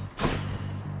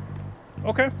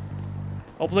 Okay.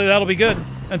 Hopefully that'll be good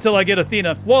until I get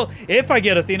Athena. Well, if I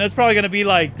get Athena, it's probably going to be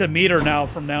like Demeter now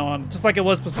from now on. Just like it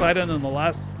was Poseidon in the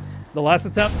last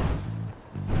attempt.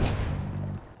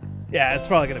 Yeah, it's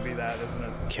probably going to be that, isn't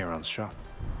it? Charon's shop.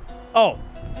 Oh.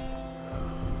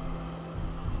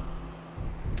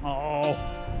 Oh.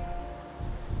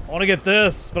 I want to get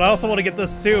this, but I also want to get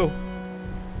this too.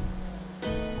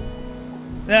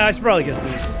 Yeah, I should probably get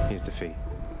Zeus. Here's the fee.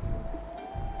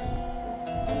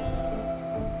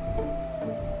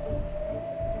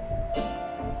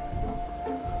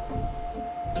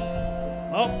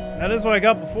 Oh, that is what I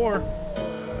got before.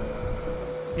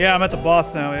 Yeah, I'm at the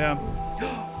boss now, yeah.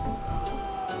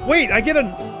 Wait, I get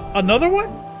another one?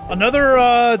 Another,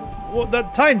 well,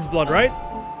 that Titan's blood, right?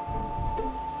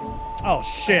 Oh,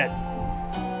 shit.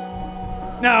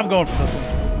 Nah, I'm going for this one.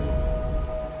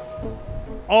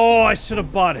 Oh, I should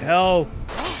have bought health.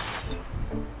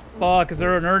 Fuck, is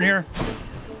there an urn here?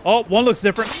 Oh, one looks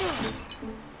different.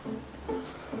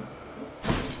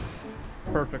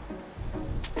 Perfect.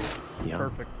 Yeah.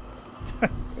 Perfect.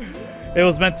 It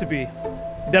was meant to be.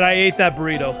 That I ate that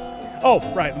burrito. Oh,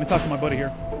 right, let me talk to my buddy here.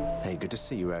 Hey, good to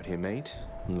see you out here, mate.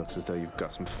 Looks as though you've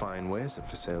got some fine wares up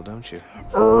for sale, don't you?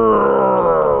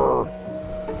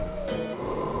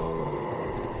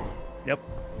 Yep.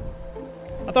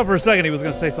 I thought for a second he was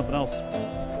going to say something else.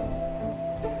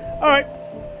 All right.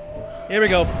 Here we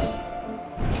go.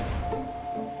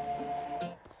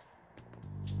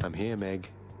 I'm here, Meg.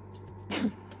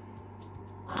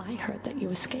 I heard that you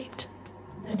escaped.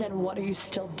 Then what are you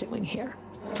still doing here?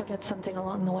 Forget something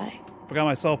along the way? Forgot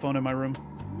my cell phone in my room.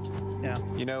 Yeah.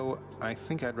 You know, I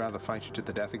think I'd rather fight you to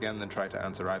the death again than try to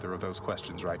answer either of those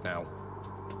questions right now.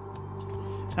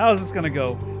 How is this going to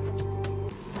go?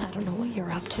 I don't know what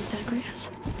you're up to, Zagreus,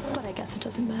 but I guess it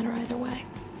doesn't matter either way.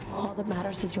 All that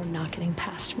matters is you're not getting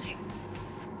past me.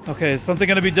 Okay, is something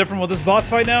going to be different with this boss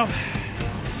fight now?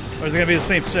 Or is it going to be the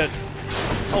same shit?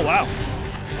 Oh, wow.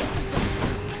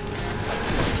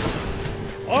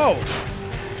 Oh!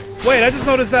 Wait, I just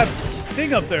noticed that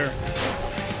thing up there.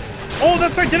 Oh,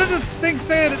 that's right. Didn't this thing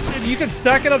say that you can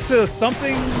stack it up to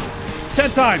something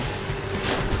 10 times?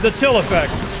 The chill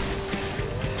effect.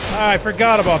 I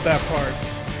forgot about that part.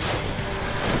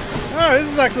 Oh,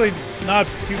 this is actually not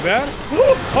too bad.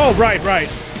 Oh, right.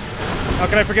 How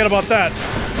can I forget about that?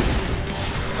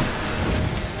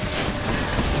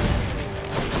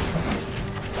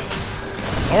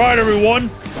 All right, everyone.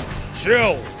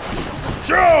 Chill.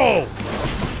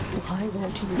 Why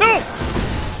won't you? No!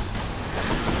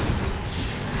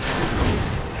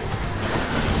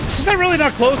 Is that really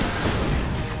not close?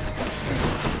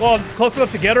 Well, close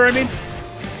enough to get her, I mean?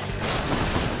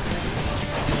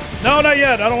 No, not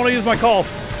yet. I don't want to use my call.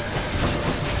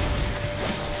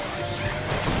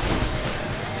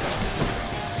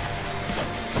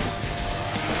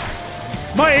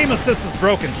 My aim assist is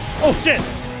broken. Oh, shit!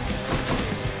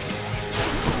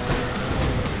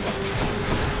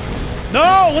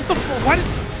 No! What the f- Why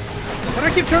do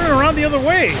I keep turning around the other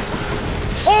way?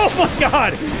 Oh my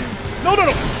god! No!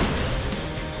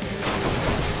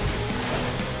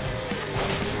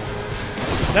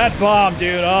 That bomb,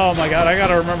 dude. Oh my god, I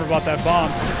gotta remember about that bomb.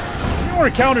 No more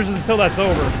encounters until that's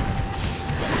over.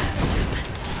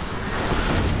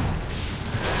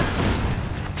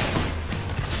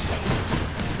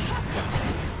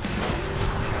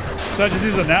 Should I just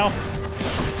use it now?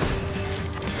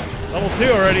 Level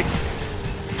 2 already.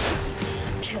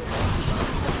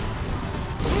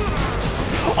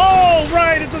 Oh,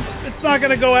 right! It's not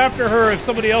gonna go after her if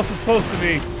somebody else is close to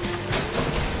me.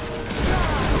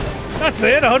 That's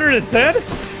it? 110?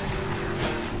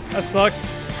 That sucks.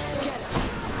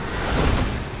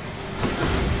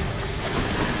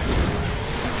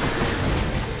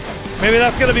 Maybe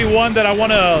that's gonna be one that I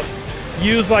want to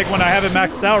use like when I have it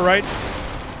maxed out, right?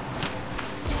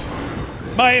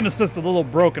 My aim assist is a little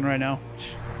broken right now.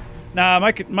 Nah,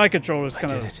 my controller is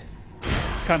kind of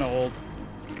old.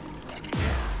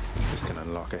 This can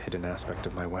unlock a hidden aspect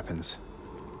of my weapons.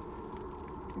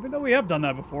 Even though we have done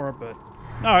that before, but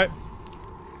all right.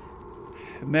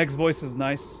 Meg's voice is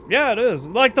nice. Yeah, it is.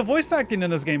 Like, the voice acting in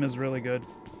this game is really good.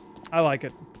 I like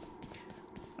it.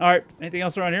 All right, anything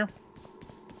else around here?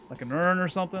 Like an urn or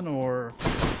something, or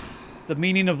the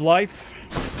meaning of life,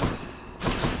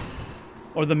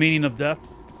 or the meaning of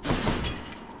death.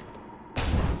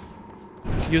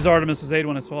 Use Artemis's aid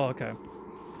when it's full. Okay.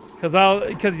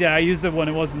 Because yeah, I used it when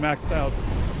it wasn't maxed out.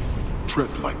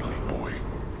 Tread lightly, boy.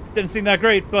 Didn't seem that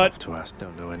great, but to ask,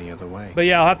 don't know any other way. But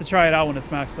yeah, I'll have to try it out when it's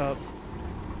maxed out.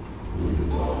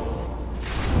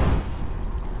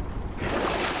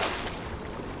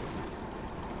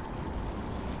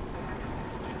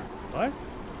 What?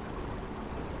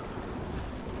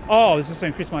 Oh, it's just to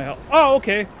increase my health. Oh,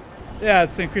 okay. Yeah,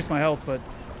 it's to increase my health, but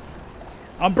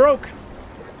I'm broke.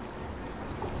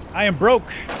 I am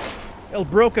broke. El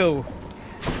Broco.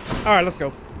 Alright, let's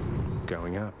go.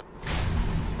 Going up.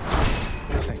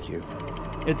 Thank you.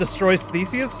 It destroys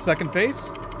Theseus, second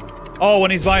phase? Oh,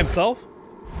 when he's by himself?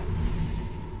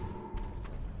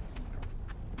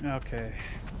 Okay.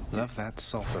 Love that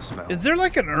sulfur smell. Is there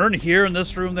like an urn here in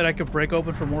this room that I could break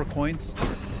open for more coins?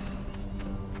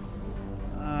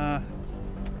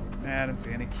 I didn't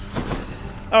see any.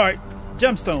 Alright,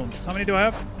 gemstones. How many do I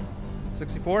have?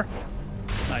 64?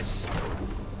 Nice.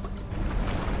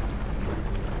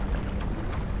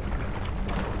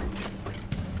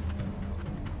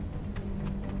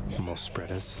 More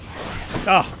spreaders.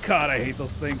 Oh god, I hate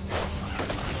those things.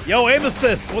 Yo, aim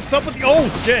assist! What's up with you? Oh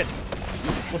shit!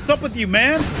 What's up with you,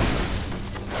 man?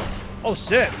 Oh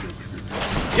shit.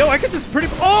 Yo, I could just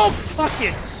oh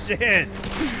fucking shit!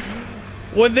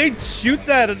 When they shoot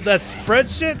that spread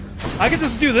shit, I can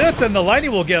just do this and the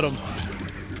lightning will get them.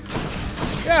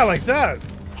 Yeah, like that.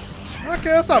 Okay,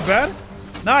 that's not bad.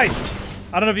 Nice.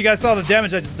 I don't know if you guys saw the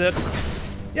damage I just did.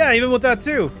 Yeah, even with that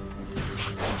too.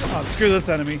 Oh, screw this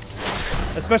enemy.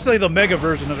 Especially the mega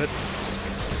version of it.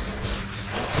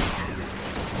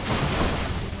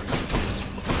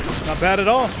 Not bad at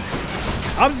all.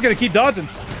 I'm just gonna keep dodging.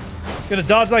 Gonna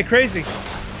dodge like crazy.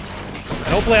 And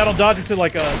hopefully I don't dodge into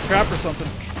like a trap or something.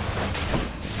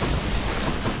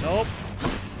 Nope.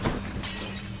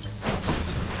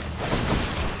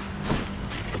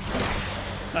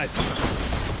 Nice.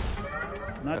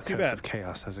 Not too bad. Of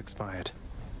chaos has expired.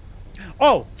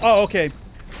 Oh, okay.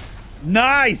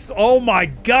 Nice. Oh my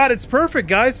god, it's perfect,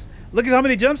 guys. Look at how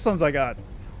many gemstones I got.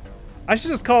 I should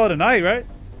just call it a night, right?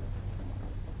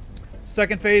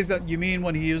 Second phase, that you mean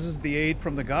when he uses the aid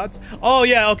from the gods? Oh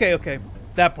yeah, okay.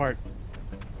 That part.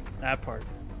 I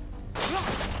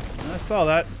saw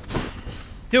that.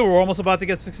 Dude, we're almost about to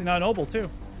get 69 Obol too.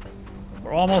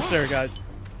 We're almost there, guys.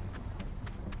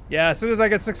 Yeah, as soon as I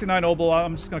get 69 Obol,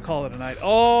 I'm just gonna call it a night.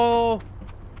 Oh,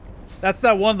 that's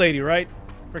that one lady, right?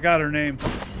 Forgot her name.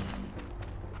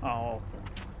 Oh.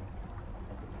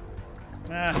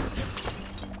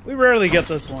 We rarely get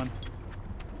this one.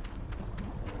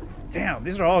 Damn,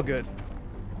 these are all good.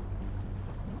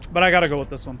 But I gotta go with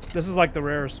this one. This is like the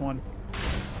rarest one.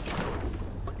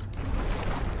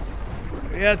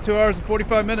 Yeah, 2 hours and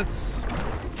 45 minutes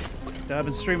that I've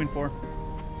been streaming for.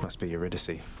 Must be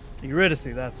Eurydice. Eurydice,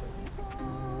 that's it.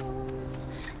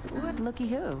 Good looky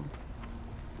who.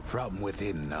 From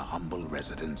within a humble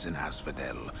residence in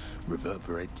Asphodel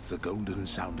reverberates the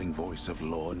golden-sounding voice of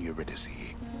Lorn Eurydice,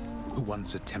 who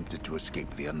once attempted to escape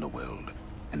the underworld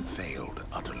and failed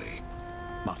utterly,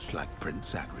 much like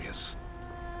Prince Zagreus.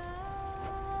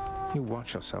 You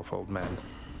watch yourself, old man.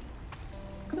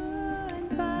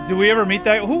 Do we ever meet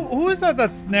that? Who is that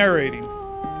that's narrating?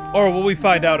 Or will we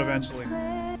find out eventually?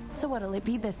 So what'll it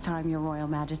be this time, Your Royal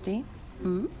Majesty?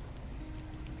 Hmm?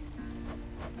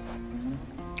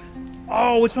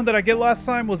 Oh, which one did I get last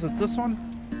time? Was it this one?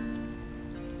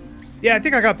 Yeah, I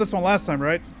think I got this one last time,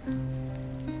 right?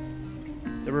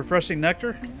 The refreshing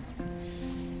nectar?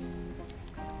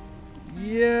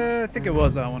 Yeah, I think it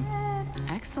was that one.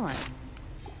 Excellent.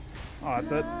 Oh,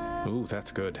 that's it. Ooh,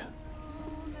 that's good.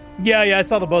 Yeah, I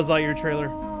saw the Buzz Lightyear trailer.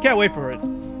 Can't wait for it.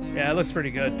 Yeah, it looks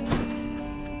pretty good.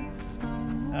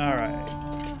 All right,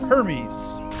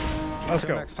 Hermes. Let's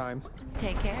go. Next time.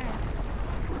 Take care.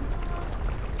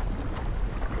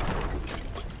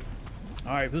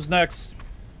 All right, who's next?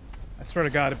 I swear to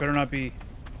God, it better not be.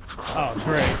 Oh,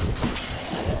 great.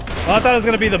 Well, I thought it was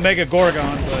gonna be the Mega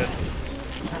Gorgon, but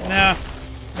nah,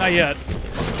 not yet.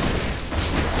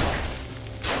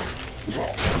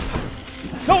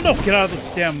 No, get out of the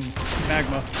damn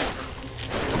magma.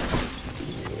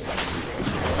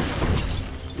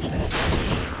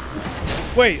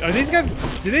 Wait, are these guys...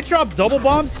 Do they drop double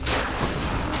bombs?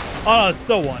 Oh, no, it's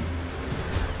still one.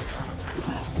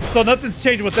 So nothing's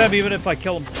changed with them even if I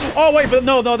kill them. Oh, wait, but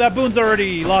no, that boon's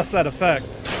already lost that effect.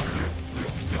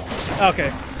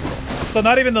 Okay. So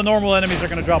not even the normal enemies are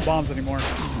going to drop bombs anymore.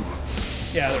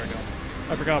 Yeah, there we go.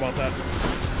 I forgot about that.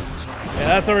 Yeah,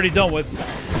 that's already done with.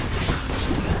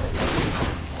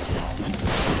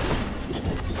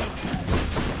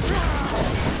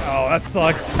 Oh, that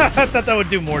sucks. I thought that would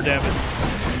do more damage.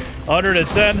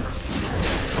 110.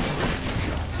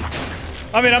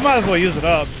 I mean, I might as well use it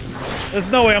up. There's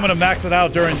no way I'm gonna max it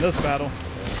out during this battle.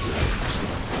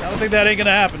 I don't think that ain't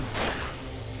gonna happen.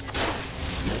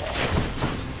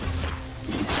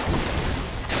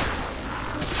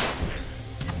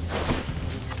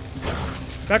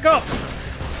 Back up!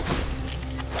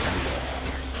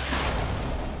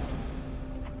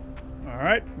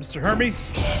 Alright, Mr.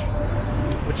 Hermes.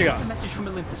 What you got? A message from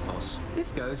Olympus, boss.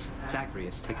 This goes,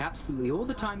 Zagreus, take absolutely all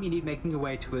the time you need making your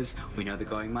way to us. We know the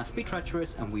going must be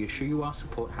treacherous, and we assure you our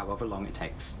support however long it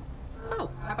takes. Oh,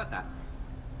 how about that?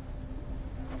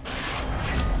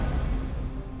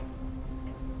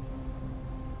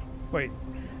 Wait.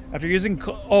 After using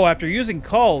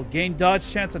call, gain dodge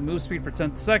chance and move speed for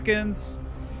 10 seconds.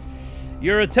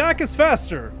 Your attack is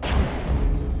faster.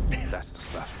 That's the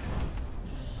stuff.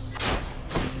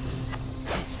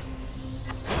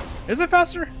 Is it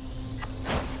faster?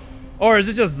 Or is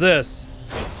it just this?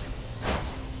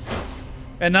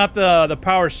 And not the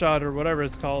power shot or whatever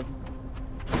it's called.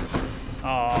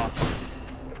 Aw.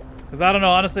 Because I don't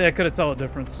know, honestly, I couldn't tell a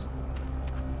difference.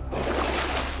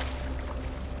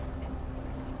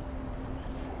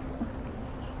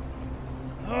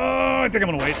 Oh, I think I'm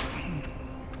gonna wait.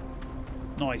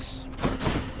 Nice.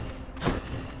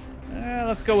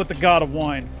 Let's go with the God of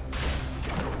Wine.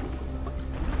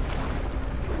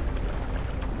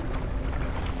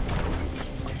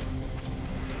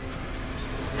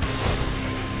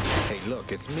 Hey,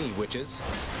 look, it's me, witches.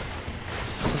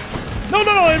 No,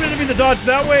 I didn't mean to dodge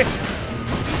that way.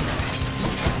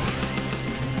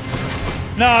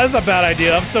 No, that's a bad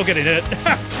idea. I'm still getting hit.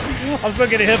 I'm still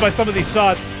getting hit by some of these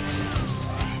shots.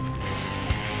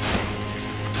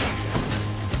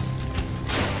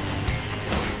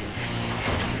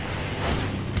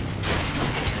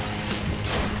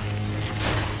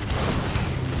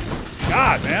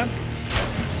 God, man.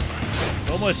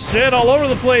 So much shit all over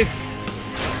the place.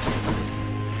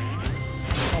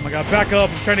 Oh my god, back up.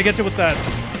 I'm trying to get you with that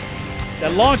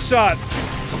launch shot.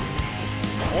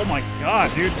 Oh my god,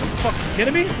 dude. Are you fucking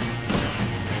kidding me?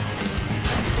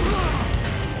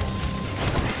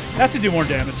 That should do more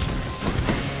damage.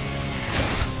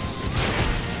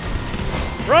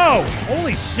 Bro,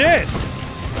 holy shit.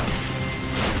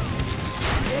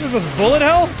 What is this, bullet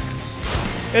hell?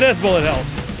 It is bullet hell.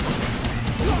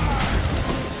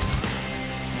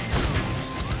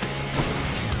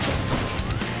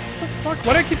 What the fuck?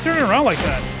 Why do I keep turning around like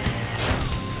that?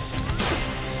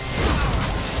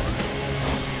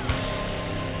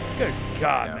 Good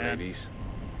God, man. Ladies.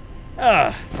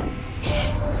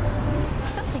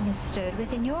 Something is stirred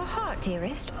within your heart,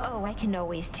 dearest. Oh, I can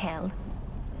always tell.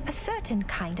 A certain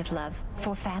kind of love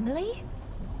for family?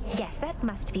 Yes, that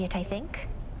must be it, I think.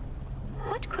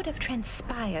 What could have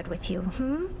transpired with you,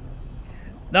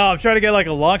 No, I'm trying to get like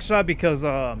a long shot because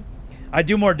I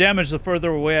do more damage the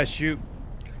further away I shoot.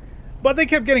 But they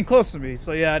kept getting close to me,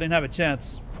 so yeah, I didn't have a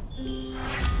chance.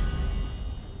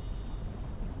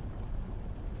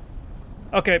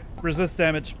 Okay, resist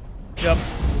damage. Yep.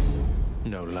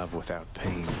 No love without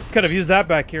pain. Could have used that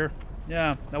back here.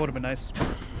 Yeah, that would have been nice.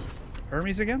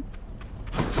 Hermes again?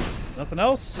 Nothing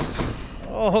else?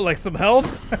 Oh, like some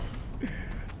health?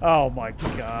 Oh my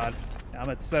god. I'm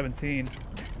at 17.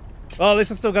 Well, at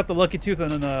least I still got the Lucky Tooth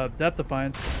and Death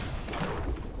Defiance.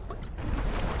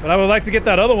 But I would like to get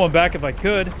that other one back if I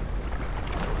could.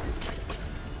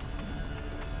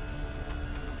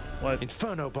 What?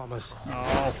 Inferno bombers.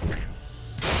 Oh.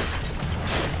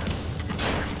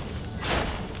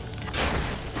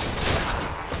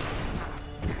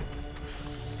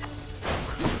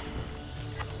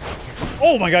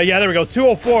 Oh my god, yeah, there we go.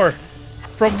 204.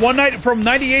 From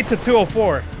 98 to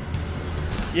 204.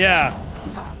 Yeah.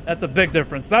 That's a big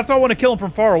difference. That's why I want to kill him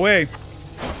from far away.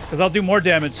 Because I'll do more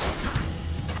damage.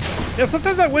 Yeah,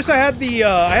 sometimes I wish I had the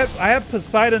I have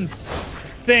Poseidon's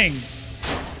thing.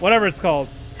 Whatever it's called.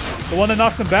 The one that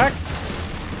knocks him back?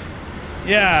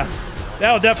 Yeah.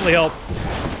 That would definitely help.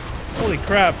 Holy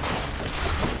crap.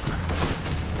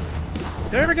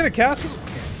 Did I ever get a cast?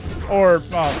 Or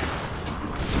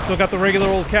still got the regular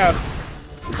old cast.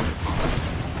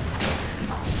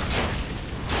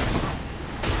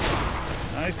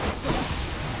 Nice.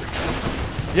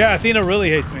 Yeah, Athena really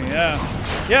hates me, yeah.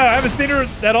 Yeah, I haven't seen her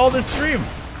at all this stream.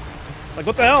 Like,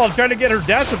 what the hell? I'm trying to get her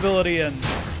dash ability and...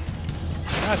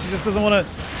 Nah, she just doesn't want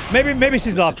to... Maybe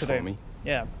she's off today.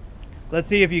 Yeah. Let's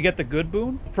see if you get the good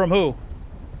boon. From who?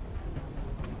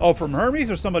 Oh, from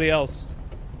Hermes or somebody else?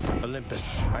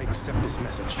 Olympus, I accept this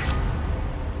message.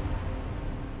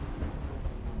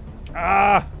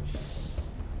 Ah!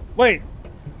 Wait.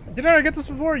 Did I get this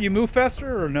before? You move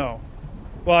faster or no?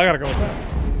 Well, I gotta go with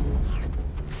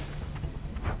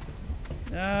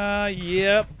that.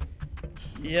 Yep.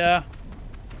 Yeah.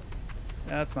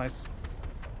 That's nice.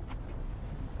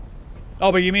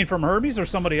 Oh, but you mean from Hermes or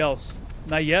somebody else?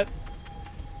 Not yet?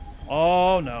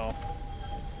 Oh, no.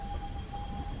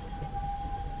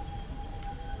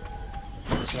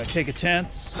 Should I take a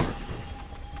chance?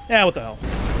 Yeah, what the hell?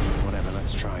 Whatever,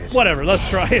 let's try it. Whatever, let's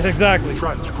try it, exactly.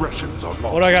 Transgressions are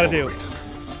not what do I gotta tolerated. do?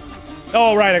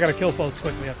 Oh, right, I gotta kill foes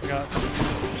quickly, I forgot.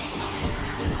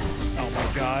 Oh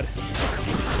my god.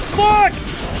 Fuck!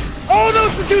 Oh no,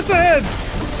 it's the Medusa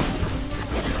heads!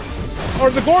 Or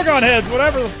the Gorgon heads,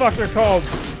 whatever the fuck they're called.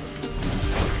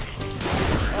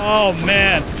 Oh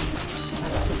man.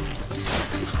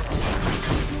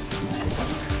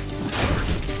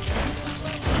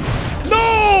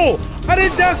 No! I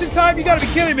didn't dash in time, you gotta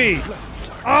be kidding me!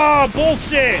 Ah, oh,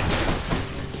 bullshit!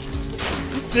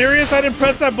 You serious? I didn't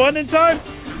press that button in time?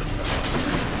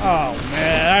 Oh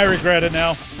man, I regret it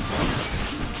now.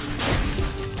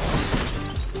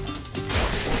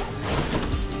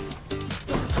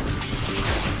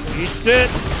 Eat shit,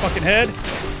 fucking head.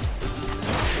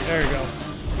 There you go.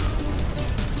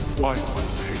 Why do I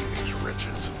pay these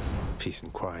riches? Peace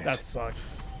and quiet. That sucked.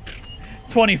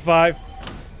 25.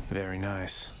 Very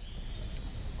nice.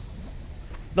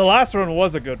 The last run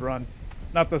was a good run.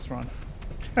 Not this run.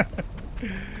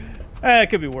 It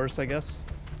could be worse, I guess.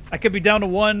 I could be down to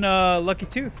one Lucky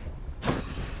Tooth.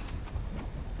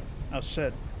 Oh,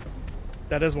 shit.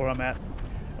 That is where I'm at.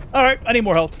 Alright, I need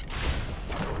more health.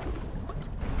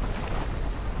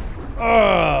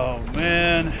 Oh,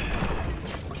 man.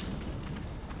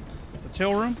 It's a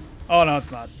chill room? Oh, no,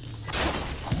 it's not.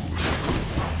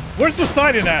 Where's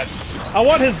Poseidon at? I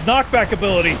want his knockback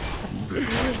ability.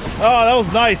 Oh, that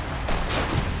was nice.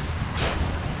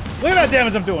 Look at that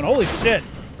damage I'm doing. Holy shit.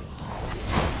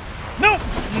 Nope.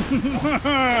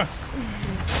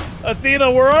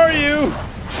 Athena, where are you?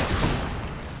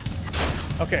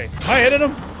 Okay. Am I hitting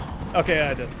him? Okay,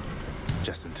 I did.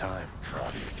 Just in time.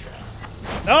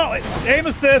 No, aim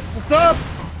assist. What's up?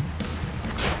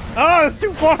 Oh, that's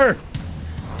too far.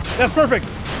 That's perfect.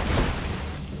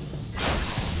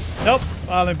 Nope.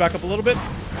 Let me back up a little bit.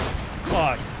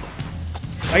 Fuck.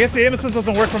 I guess the aim assist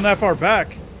doesn't work from that far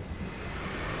back.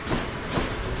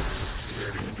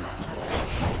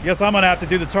 Guess I'm gonna have to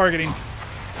do the targeting.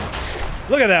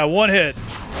 Look at that, one hit.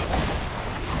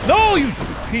 No, you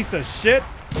piece of shit.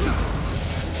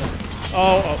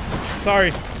 Oh,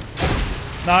 sorry.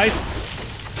 Nice.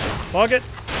 Bug it.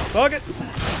 Bug it.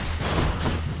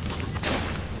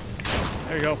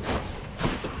 There you go.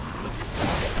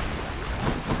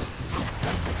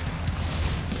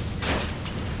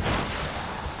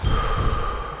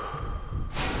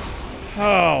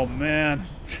 Oh, man.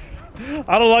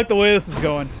 I don't like the way this is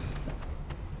going.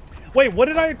 Wait, what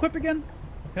did I equip again?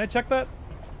 Can I check that?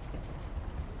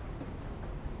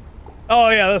 Oh,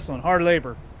 yeah, this one. Hard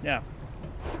labor. Yeah.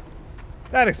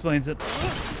 That explains it.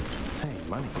 Hey,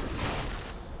 money.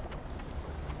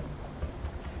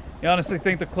 You honestly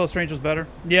think the close range was better?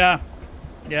 Yeah.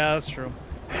 Yeah, that's true.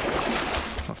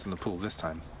 What's in the pool this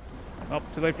time? Oh,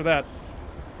 too late for that.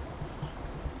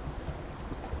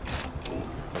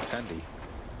 Looks handy.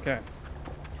 Okay.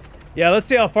 Yeah, let's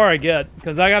see how far I get,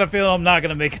 because I got a feeling I'm not going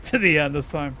to make it to the end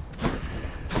this time.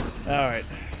 Alright.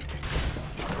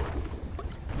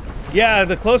 Yeah,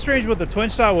 the close range with the twin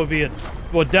shot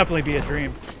would definitely be a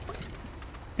dream.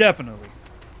 Definitely.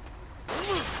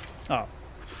 Oh.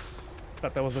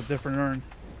 Thought that was a different urn.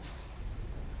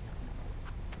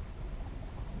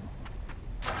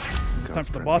 It's time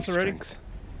for the boss already?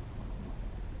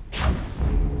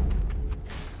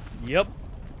 Yep.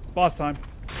 It's boss time.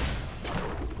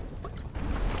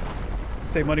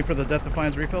 Save money for the Death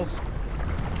Defiance refills.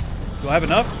 Do I have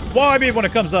enough? Well, I mean, when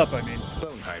it comes up, I mean.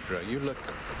 Bone Hydra, you look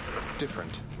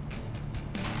different.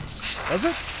 Does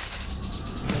it?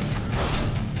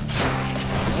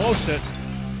 Oh, shit.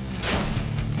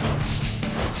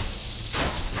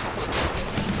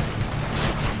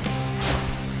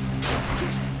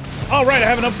 Oh, right, I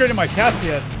haven't upgraded my cast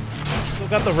yet. Still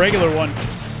got the regular one.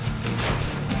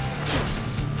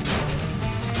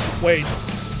 Wait.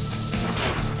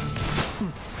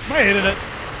 Am I hitting it?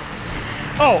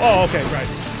 Oh, okay, right.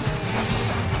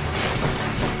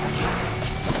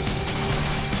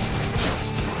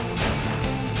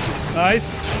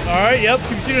 Nice. Alright, yep,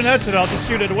 keep shooting that shit, I'll just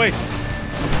shoot it away.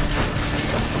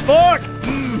 Fuck!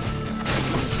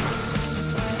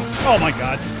 Oh my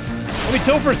god. Just let me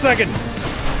chill for a second.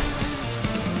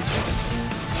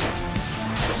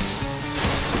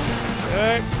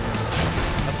 Okay.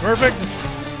 That's perfect. Just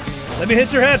let me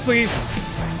hit your head, please.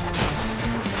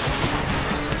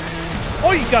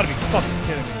 Oh, you gotta be fucking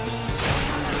kidding me.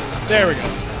 There we go.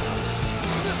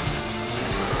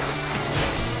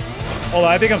 Hold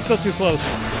on, I think I'm still too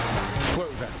close. Whoa,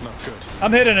 that's not good.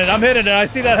 I'm hitting it, I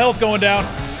see that health going down.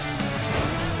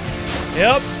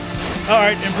 Yep.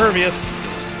 Alright, impervious.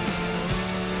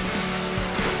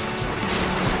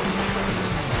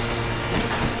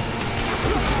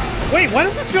 Wait, why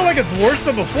does this feel like it's worse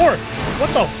than before?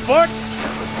 What the fuck?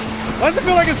 Why does it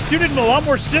feel like it's shooting a lot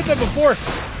more shit than before?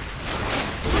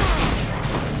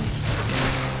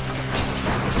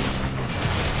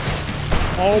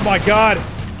 Oh my god.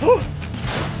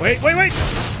 Wait.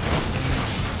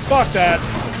 Fuck that.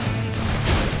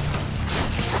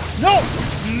 No!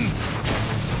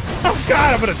 Oh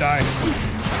god, I'm gonna die.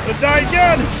 I'm gonna die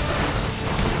again!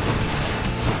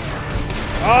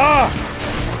 Ah!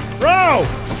 Bro!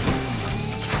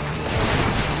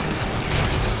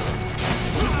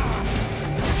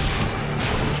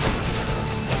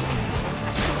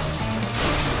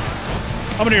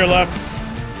 How many are left?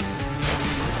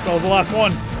 That was the last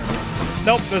one.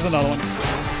 Nope, there's another one.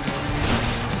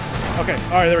 Okay,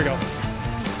 alright, there we go. Am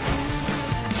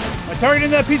I targeting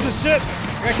that piece of shit?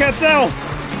 I can't tell.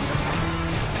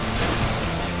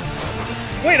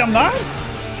 Wait, I'm not?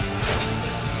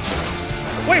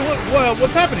 Wait,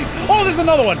 what's happening? Oh, there's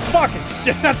another one. Fucking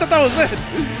shit, I thought that was it.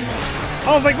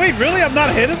 I was like, wait, really? I'm not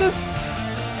hitting this?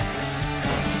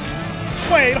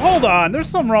 Wait, hold on. There's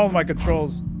something wrong with my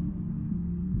controls.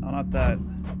 Oh, not that.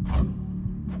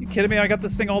 You kidding me? I got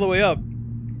this thing all the way up.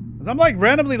 Cause I'm like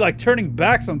randomly like turning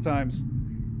back sometimes.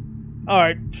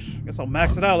 Alright, guess I'll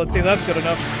max it out. Let's see if that's good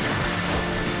enough.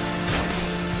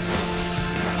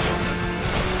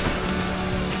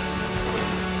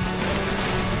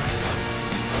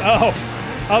 Oh,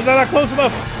 how's that not close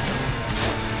enough?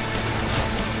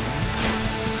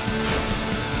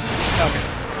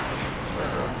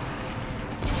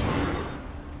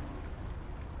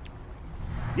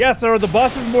 Okay. Yeah, so are the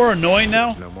bosses more annoying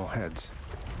now? No more heads.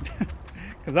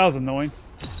 Because that was annoying.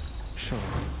 Sure.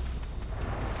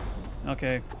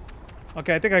 Okay.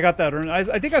 Okay, I think I got that urn.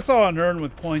 I think I saw an urn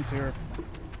with coins here.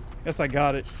 Guess I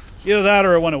got it. Either that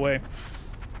or it went away.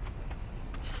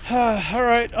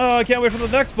 Alright. Oh, I can't wait for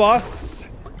the next boss.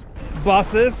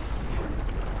 Bosses.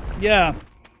 Yeah.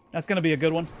 That's gonna be a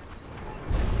good one.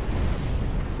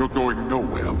 You're going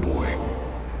nowhere, boy.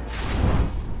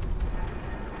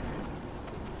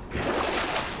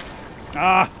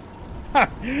 Ah!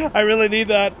 I really need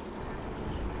that.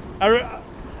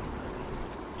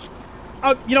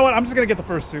 You know what? I'm just gonna get the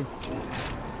first two.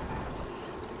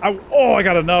 Oh, I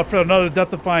got enough for another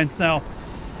Death Defiance now.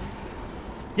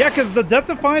 Yeah, because the Death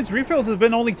Defiance refills has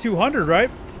been only 200,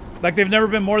 right? Like, they've never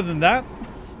been more than that.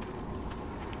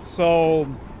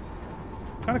 So,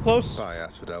 Kind of close. Bye,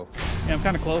 Asphodel. Yeah, I'm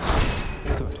kind of close.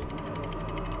 Good.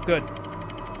 Good.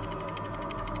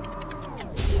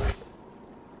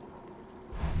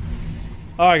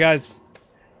 Alright, guys.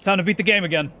 Time to beat the game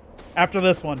again. After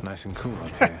this one. Nice and cool up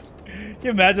here. Can you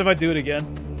imagine if I do it again?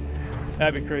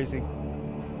 That'd be crazy.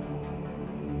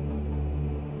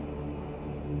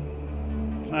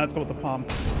 Let's go with the palm.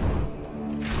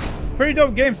 Pretty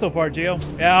dope game so far, Geo.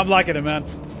 Yeah, I'm liking it, man.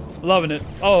 Loving it.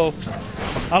 Uh-oh.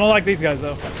 I don't like these guys,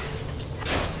 though.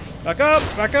 Back up!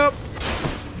 Back up!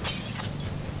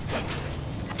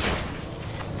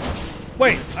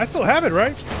 Wait, I still have it,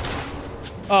 right?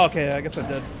 Oh, okay, I guess I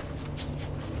did.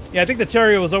 Yeah, I think the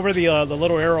chariot was over the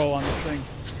little arrow on this thing.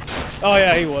 Oh,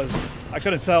 yeah, he was. I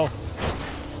couldn't tell.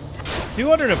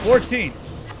 214.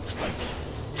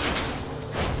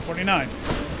 49.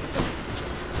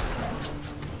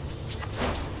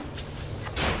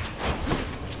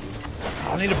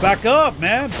 I need to back up,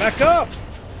 man. Back up.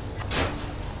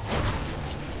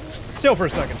 Still for a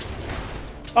second.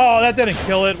 Oh, that didn't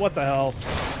kill it. What the hell?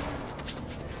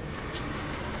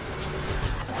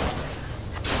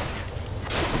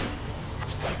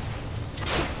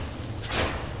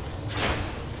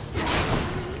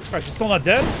 Alright, she's still not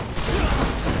dead?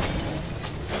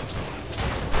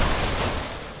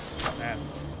 Man.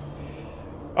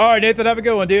 Alright, Nathan, have a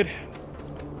good one, dude.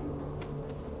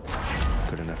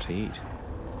 Good enough to eat.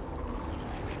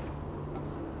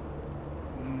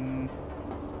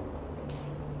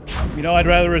 You know, I'd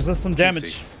rather resist some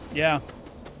damage. Yeah.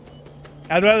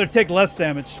 I'd rather take less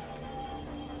damage.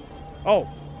 Oh.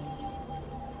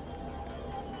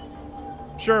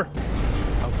 Sure.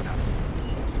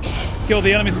 Kill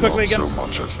the enemies quickly again. Not so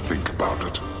much as think about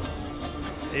it.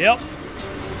 Yep.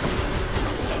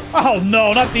 Oh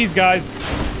no, not these guys.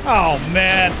 Oh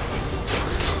man.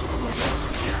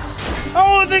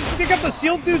 Oh, they got the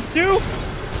shield dudes too?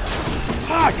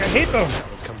 Fuck, I hate them.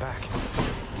 Let's come back.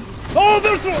 Oh,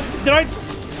 there's one. Did I?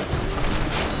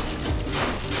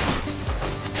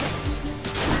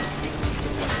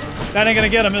 That ain't gonna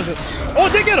get him, is it? Oh,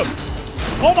 it did get him.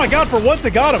 Oh my god, for once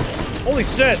it got him. Holy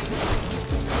shit.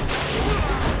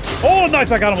 Oh, nice,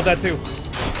 I got him with that too.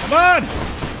 Come on!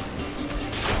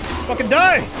 Fucking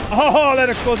die! Oh, that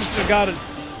explosion should have got it.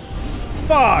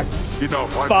 Fuck!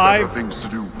 Enough, I've 5. better things to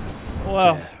do.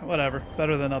 Well, whatever.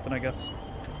 Better than nothing, I guess.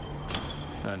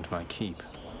 And my keep.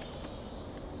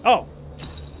 Oh.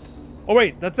 Oh,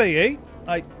 wait, that's a 8?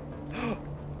 I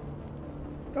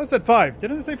said 5.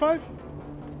 Didn't it say 5?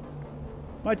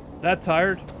 Am I that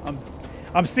tired?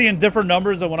 I'm seeing different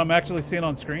numbers than what I'm actually seeing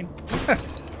on screen.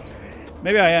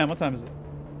 Maybe I am. What time is it?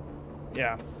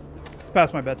 Yeah. It's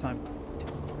past my bedtime.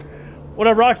 What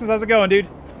up, Roxas? How's it going, dude?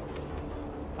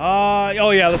 Oh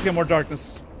yeah, let's get more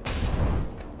darkness.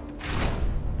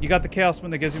 You got the Chaos Spin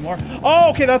that gives you more?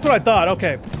 Oh, okay, that's what I thought.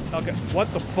 Okay. Okay.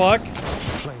 What the fuck?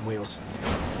 Flame wheels.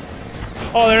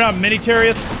 Oh, they're not mini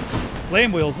chariots?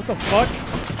 Flame wheels, what the fuck?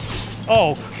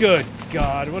 Oh, good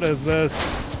God, what is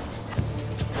this?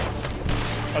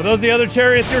 Are those the other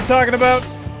chariots you were talking about?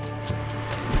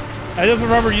 I just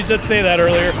remember you did say that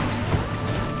earlier.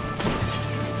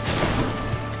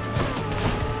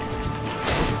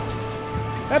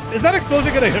 Is that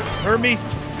explosion gonna hurt me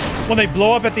when they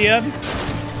blow up at the end?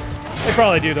 They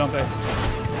probably do, don't they?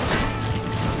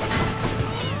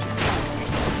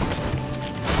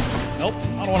 Nope,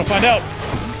 I don't want to find out.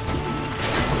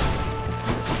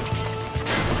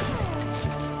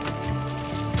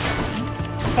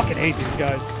 I fucking hate these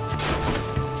guys.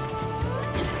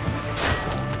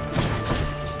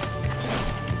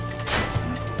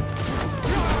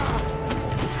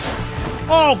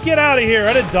 Oh, get out of here!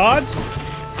 I didn't dodge.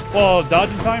 Well,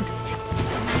 dodge in time.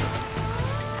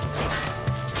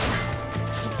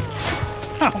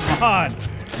 Come on!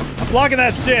 I'm blocking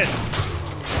that shit.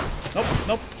 Nope,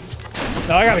 nope.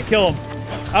 No, I gotta kill him.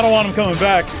 I don't want him coming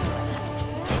back.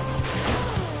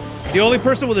 The only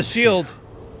person with a shield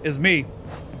is me.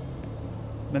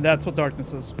 And that's what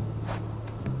darkness is.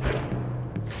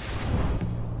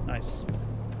 Nice.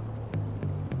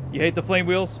 You hate the flame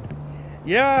wheels?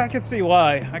 Yeah, I can see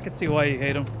why. I can see why you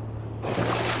hate them.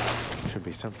 Should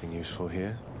be something useful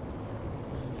here.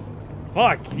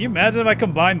 Fuck, can you imagine if I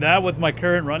combined that with my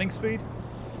current running speed?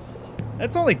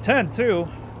 It's only 10, too.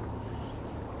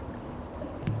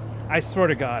 I swear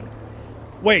to God.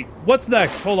 Wait, what's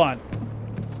next? Hold on.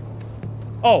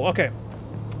 Oh, okay.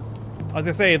 I was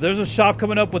gonna say, if there's a shop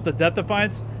coming up with the Death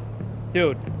Defiance,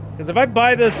 dude, because if I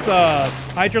buy this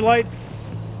Hydrolite,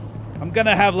 I'm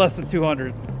gonna have less than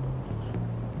 200.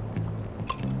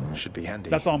 Should be handy.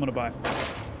 That's all I'm gonna buy.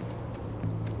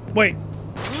 Wait.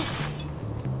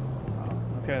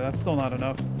 Okay, that's still not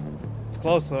enough. It's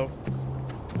close, though.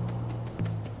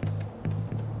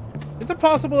 Is it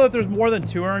possible that there's more than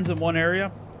 2 urns in one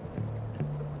area?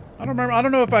 I don't remember. I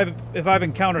don't know if I've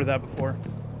encountered that before.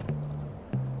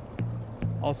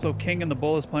 Also, King and the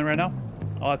Bull is playing right now.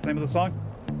 Oh, that's the name of the song?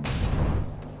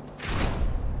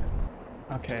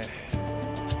 Okay.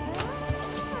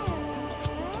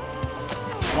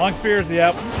 Long spears,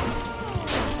 yep.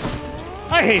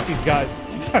 I hate these guys.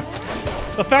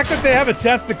 The fact that they have a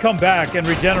chance to come back and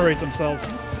regenerate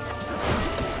themselves.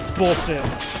 It's bullshit.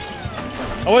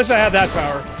 I wish I had that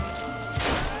power.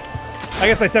 I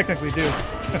guess I technically do.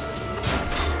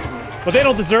 But they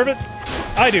don't deserve it.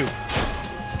 I do.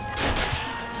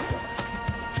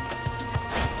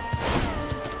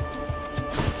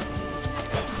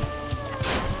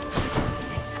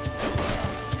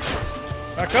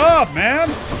 Back up, man!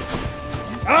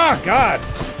 Ah, God!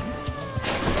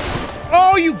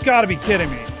 Oh, you gotta be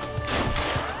kidding me.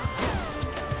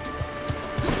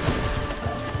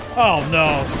 Oh,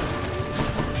 no.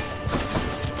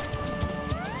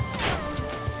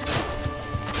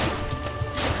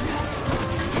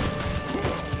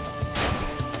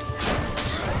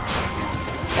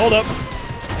 Hold up.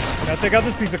 Gotta take out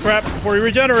this piece of crap before he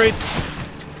regenerates.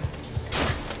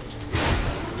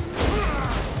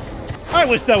 I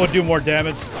wish that would do more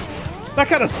damage. That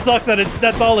kind of sucks that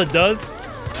that's all it does.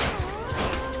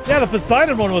 Yeah, the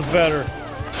Poseidon one was better.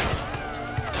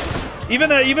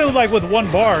 Even like with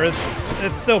 1 bar, it's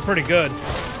still pretty good.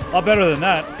 A lot better than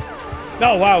that.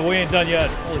 Oh wow, we ain't done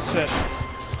yet. Holy shit.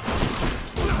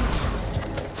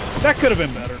 That could have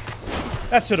been better.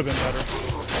 That should have been better.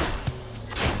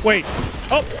 Wait.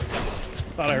 Oh!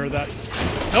 Thought I heard that.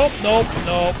 Nope, nope,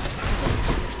 nope.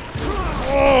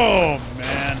 Oh,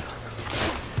 man.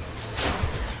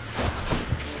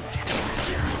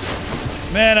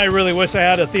 Man, I really wish I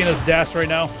had Athena's dash right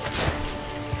now.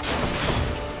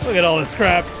 Look at all this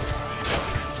crap.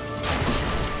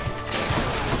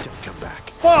 Don't come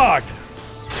back. Fuck!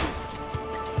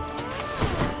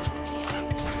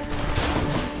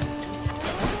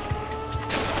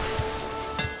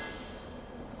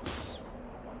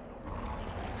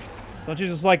 Don't you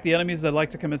just like the enemies that like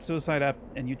to commit suicide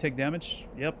and you take damage?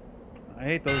 Yep. I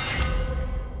hate those.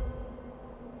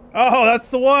 Oh,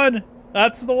 that's the one!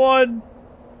 That's the one!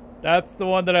 That's the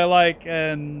one that I like,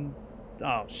 and...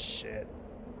 oh, shit.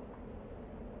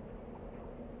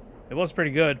 It was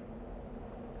pretty good.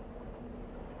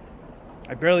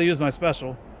 I barely used my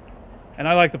special. And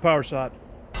I like the power shot.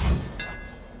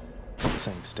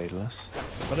 Thanks, Daedalus.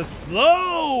 But it's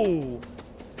slow!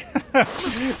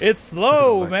 It's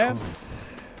slow, man.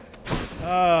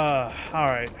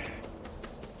 Alright.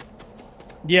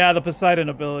 Yeah, the Poseidon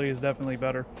ability is definitely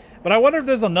better. But I wonder if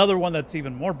there's another one that's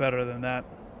even more better than that.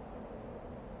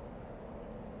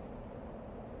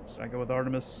 Should I go with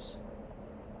Artemis?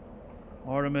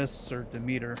 Artemis or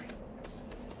Demeter?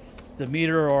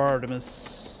 Demeter or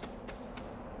Artemis?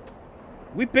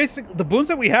 We basically... the boons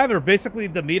that we have are basically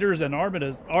Demeter's and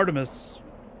Artemis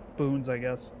boons, I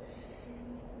guess.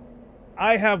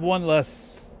 I have one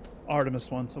less Artemis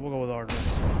one, so we'll go with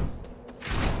Artemis.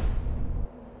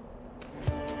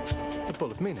 The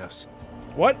Bull of Minos.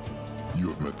 What? You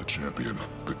have met the champion,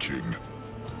 the king.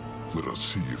 Let us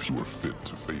see if you are fit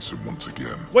to face him once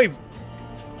again. Wait.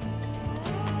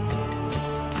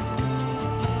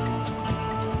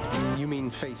 You mean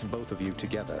face both of you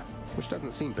together, which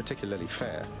doesn't seem particularly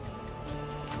fair.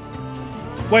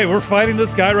 Wait, we're fighting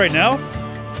this guy right now?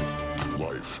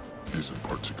 Life isn't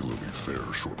particularly fair,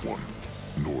 short one,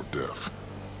 nor death.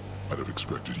 I'd have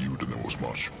expected you to know as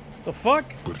much. The fuck?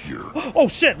 But here... oh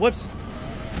shit, whoops.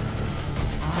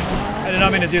 I did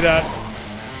not mean to do that.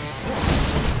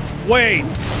 Wait.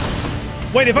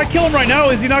 Wait, if I kill him right now,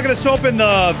 is he not going to show up in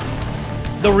the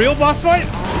real boss fight?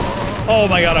 Oh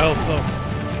my god, I hope so.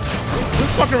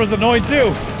 This fucker was annoying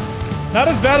too. Not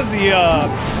as bad as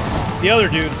the other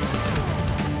dude.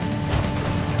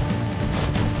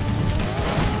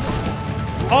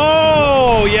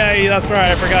 Oh, yeah, that's right.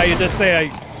 I forgot. You did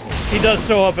say he does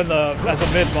show up in as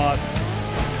a mid-boss.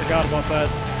 Forgot about that.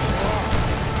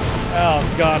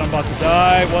 Oh, God, I'm about to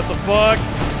die. What the fuck?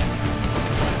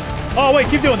 Oh, wait,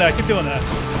 keep doing that. Keep doing that.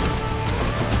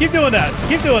 Keep doing that.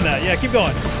 Keep doing that. Yeah, keep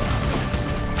going.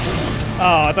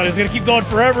 Oh, I thought he was going to keep going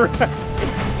forever.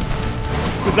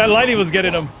 Because that lightning was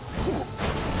getting him.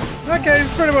 Okay,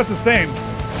 it's pretty much the same.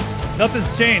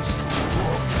 Nothing's changed.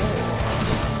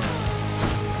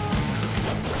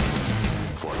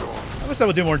 I wish that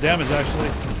would do more damage, actually.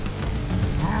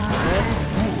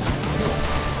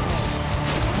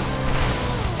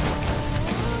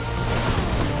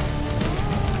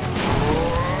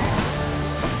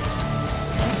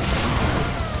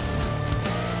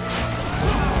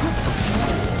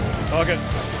 Okay.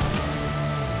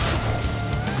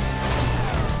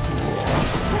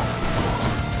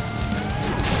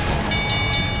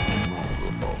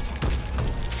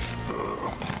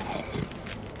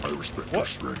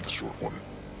 Restrain the short one.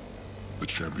 The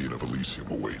champion of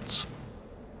Elysium awaits.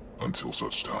 Until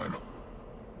such time.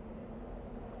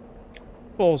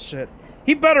 Bullshit.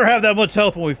 He better have that much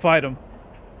health when we fight him.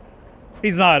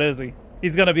 He's not, is he?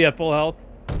 He's gonna be at full health.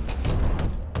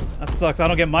 That sucks. I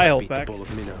don't get my health back. The Bull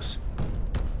of Minos.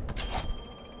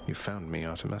 You found me,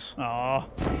 Artemis. Aw.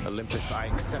 Olympus, I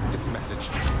accept this message.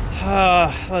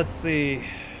 Let's see.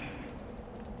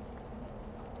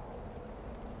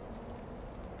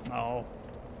 Oh.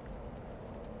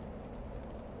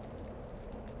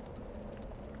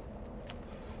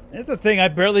 Here's the thing, I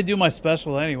barely do my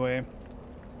special anyway.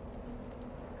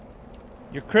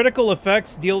 Your critical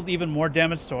effects deal even more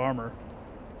damage to armor.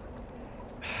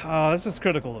 Oh, this is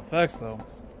critical effects, though.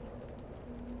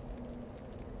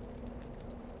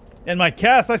 In my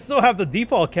cast, I still have the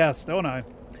default cast, don't I?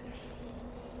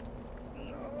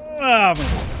 Oh,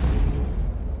 man.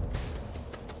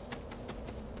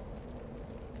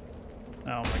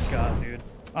 Oh my god, dude.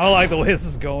 I don't like the way this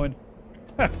is going.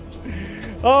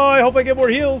 Oh, I hope I get more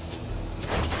heals.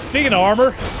 Speaking of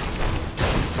armor.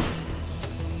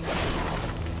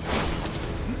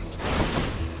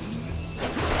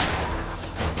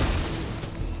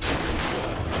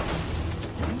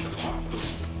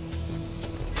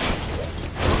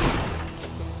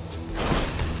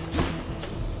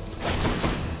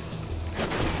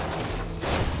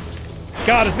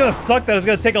 God, it's gonna suck that it's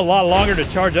gonna take a lot longer to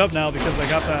charge up now because I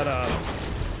got that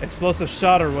explosive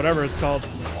shot or whatever it's called.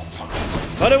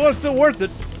 But it was still worth it.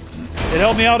 It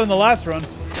helped me out in the last run.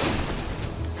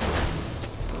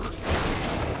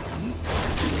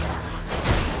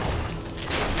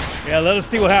 Yeah, let us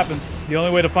see what happens. The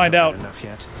only way to find out. Enough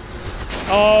yet.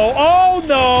 Oh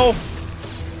no!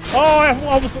 Oh, I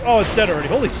almost. Oh, it's dead already.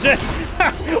 Holy shit!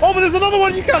 Oh, but there's another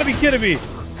one. You gotta be kidding me.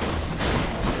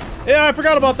 Yeah, I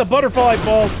forgot about the butterfly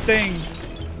ball thing.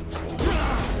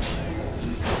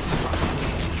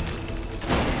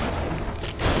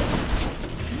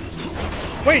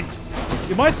 Wait,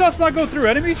 do my shots not go through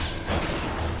enemies?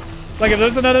 Like if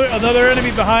there's another enemy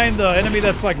behind the enemy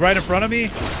that's like right in front of me,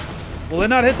 will it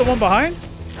not hit the one behind?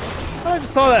 I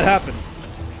just saw that happen.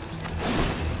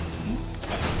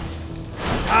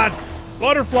 Ah, it's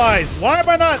butterflies. Why am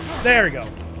I not? There we go.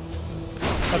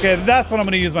 Okay, that's when I'm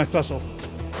gonna use my special.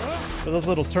 For those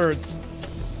little turds.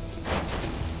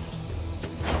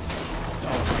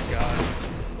 Oh my god.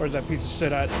 Where's that piece of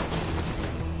shit at?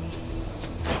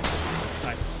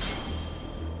 Nice.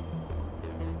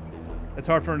 It's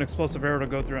hard for an explosive arrow to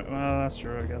go through. Well, that's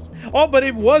true, I guess. Oh, but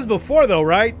it was before though,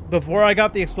 right? Before I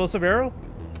got the explosive arrow?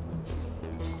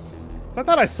 So I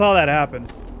thought I saw that happen.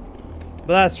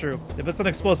 But that's true. If it's an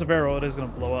explosive arrow, it is gonna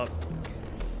blow up.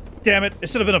 Damn it, it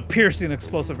should have been a piercing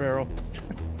explosive arrow.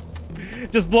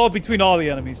 Just blow up between all the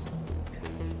enemies.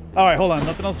 Alright, hold on.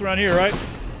 Nothing else around here, right?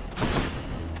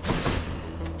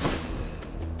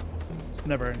 It's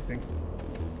never anything.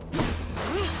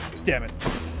 Damn it.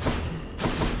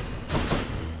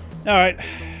 Alright.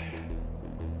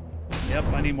 Yep,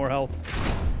 I need more health.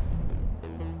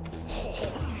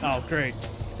 Oh, great.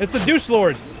 It's the douche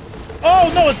lords.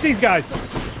 Oh, no, it's these guys.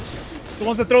 The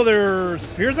ones that throw their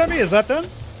spears at me? Is that them?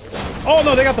 Oh,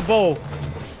 no, they got the bow.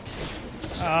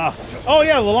 Oh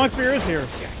yeah, the long spear is here.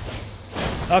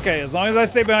 Okay, as long as I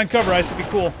stay behind cover, I should be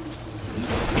cool.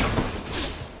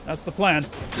 That's the plan.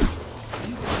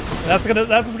 That's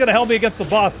just gonna help me against the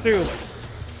boss too.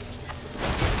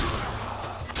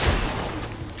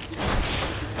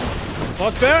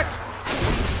 Fuck back.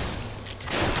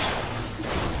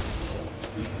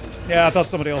 Yeah, I thought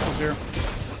somebody else was here.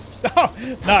 Oh,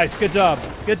 nice, good job.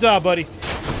 Good job, buddy.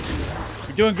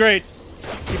 You're doing great.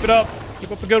 Keep it up.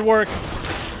 Keep up the good work.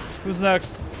 Who's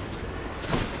next?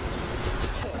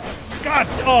 God!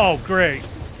 Oh, great.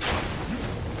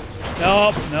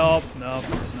 Nope, nope, nope,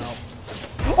 nope.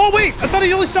 Oh, wait! I thought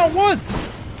he only shot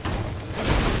once!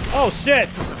 Oh, shit.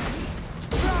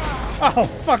 Oh,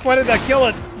 fuck, why did that kill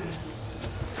it?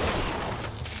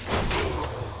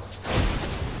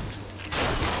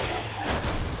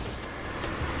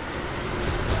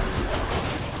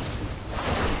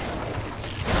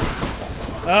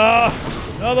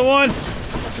 Another one.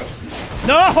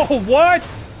 No, what?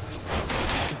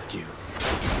 Got you.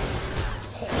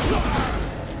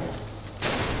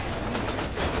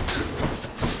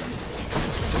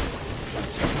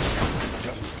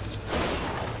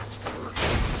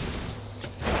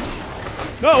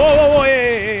 No, whoa, whoa, whoa,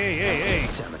 hey.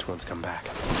 Damn it, one's come back.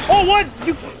 Oh, what?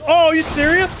 Are you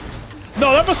serious?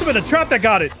 No, that must have been a trap that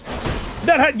got it.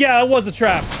 Yeah, it was a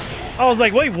trap. I was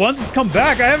like, wait, one's come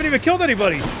back? I haven't even killed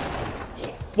anybody.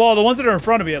 Well, the ones that are in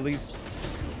front of me, at least.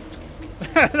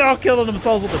 They're all killing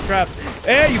themselves with the traps.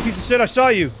 Hey, you piece of shit, I saw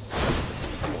you.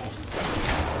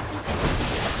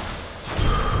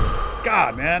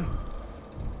 God, man.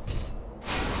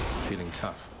 Feeling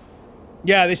tough.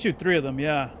 Yeah, they shoot 3 of them,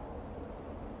 yeah.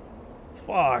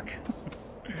 Fuck.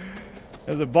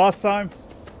 Is it boss time?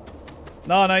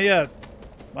 No, not yet.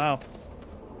 Wow.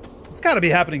 It's gotta be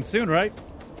happening soon, right?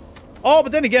 Oh,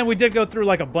 but then again, we did go through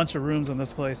like a bunch of rooms in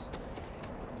this place.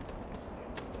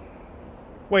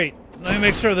 Wait, let me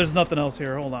make sure there's nothing else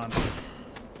here. Hold on.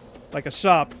 Like a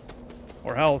shop.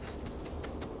 Or health.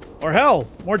 Or hell,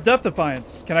 more Death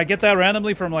Defiance. Can I get that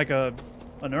randomly from like an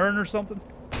urn or something?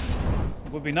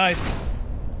 It would be nice.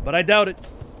 But I doubt it.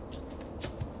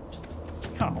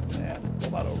 Oh man, it's still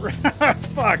not over.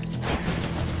 Fuck.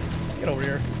 Get over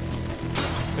here.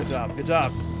 Good job, good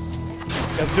job.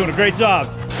 You guys are doing a great job.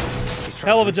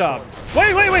 Hell of a job.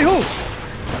 Wait, who?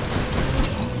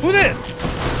 Who did?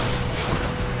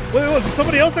 Wait, was it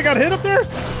somebody else that got hit up there?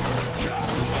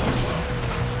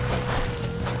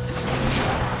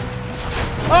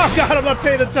 Oh god, I'm not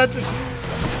paying attention.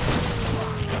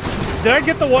 Did I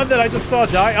get the one that I just saw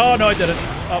die? Oh no, I didn't.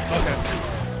 Oh,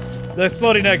 okay. The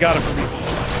exploding egg got it for me.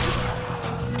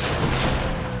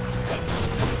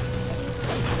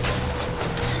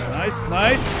 Nice,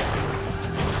 nice.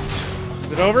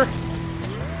 Is it over?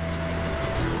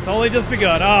 It's only just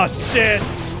begun. Oh shit.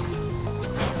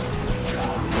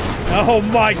 Oh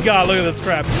my god, look at this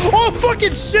crap. Oh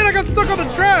fucking shit, I got stuck on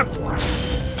the trap!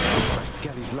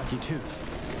 Skelly's lucky tooth.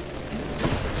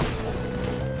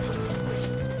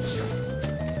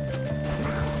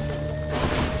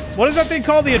 What is that thing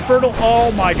called? The Infernal...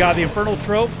 Oh my god, the Infernal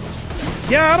Trove?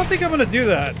 Yeah, I don't think I'm gonna do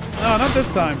that. No, not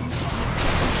this time.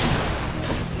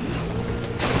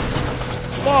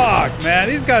 Fuck, man.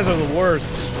 These guys are the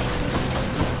worst.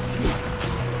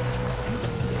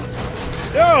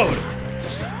 Dude!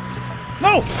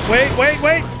 No! Wait!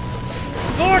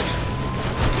 Fuck!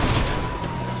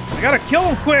 I gotta kill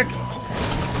them quick!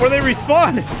 Before they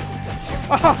respawn!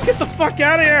 Oh, get the fuck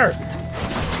out of here!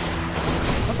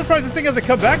 I'm surprised this thing hasn't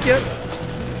come back yet.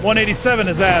 187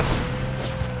 his ass.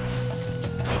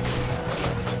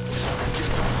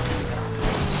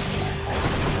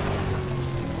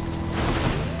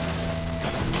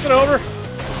 Get over.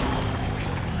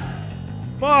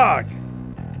 Fuck.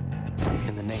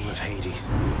 In the name of Hades.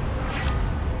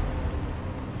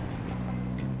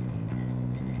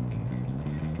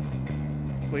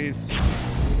 Please.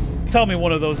 Tell me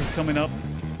one of those is coming up.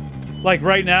 Like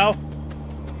right now?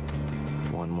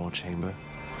 One more chamber.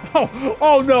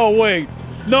 Oh no, wait.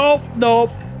 Nope. No.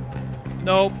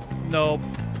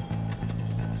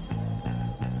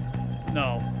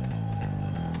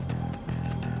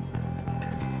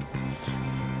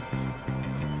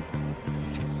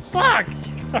 Fuck!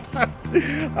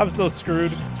 I'm so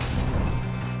screwed.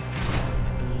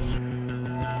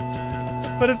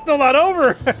 But it's still not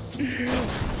over!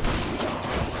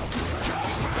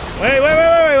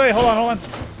 Wait, hold on.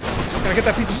 Gotta get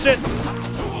that piece of shit.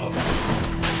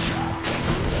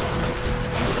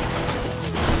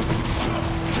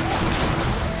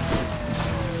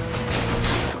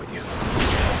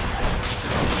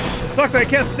 It sucks I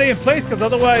can't stay in place because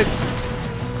otherwise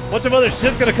a bunch of other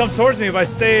shit's gonna come towards me if I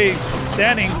stay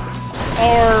standing.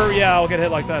 Or, yeah, I'll get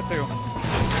hit like that too.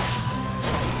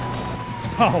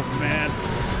 Oh, man.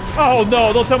 Oh,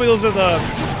 no, don't tell me those are the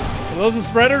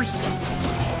spreaders?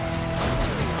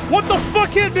 What the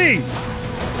fuck hit me?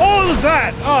 Oh, it was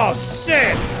that. Oh,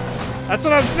 shit. That's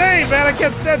what I'm saying, man. I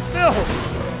can't stand still.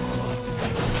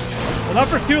 Well, not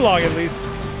for too long, at least.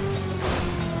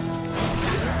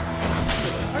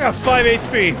 I got 5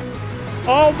 HP.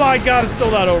 Oh my god, it's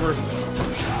still not over.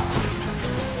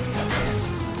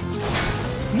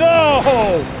 No!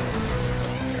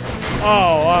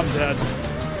 Oh, I'm dead.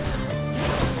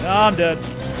 I'm dead.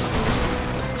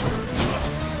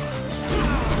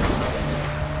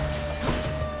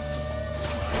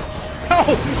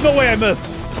 Oh, no way I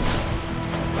missed.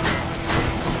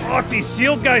 Fuck, these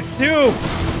shield guys too.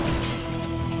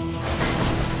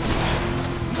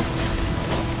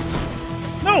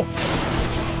 No!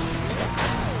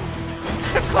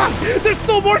 Fuck! There's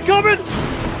still more coming!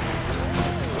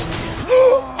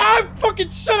 I'm fucking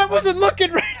shit! I wasn't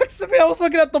looking right next to me! I was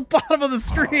looking at the bottom of the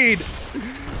screen!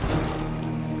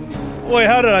 Wait,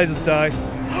 how did I just die?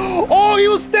 Oh, he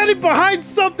was standing behind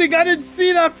something! I didn't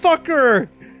see that fucker!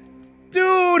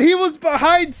 Dude, he was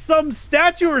behind some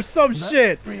statue or some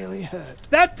shit! Really hurt.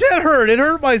 That did hurt! It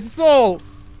hurt my soul!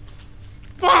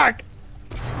 Fuck!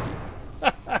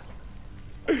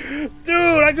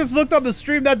 Dude, I just looked on the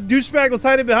stream. That douchebag was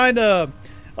hiding behind a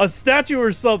statue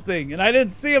or something, and I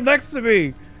didn't see him next to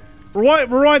me.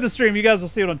 Rewind the stream. You guys will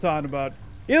see what I'm talking about.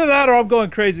 Either that or I'm going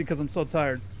crazy because I'm so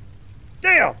tired.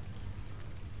 Damn!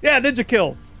 Yeah, ninja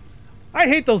kill. I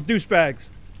hate those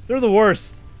douchebags. They're the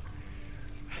worst.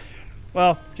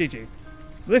 Well, GG.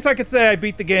 At least I could say I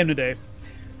beat the game today.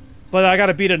 But I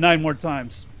gotta beat it 9 more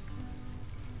times.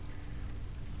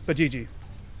 But GG.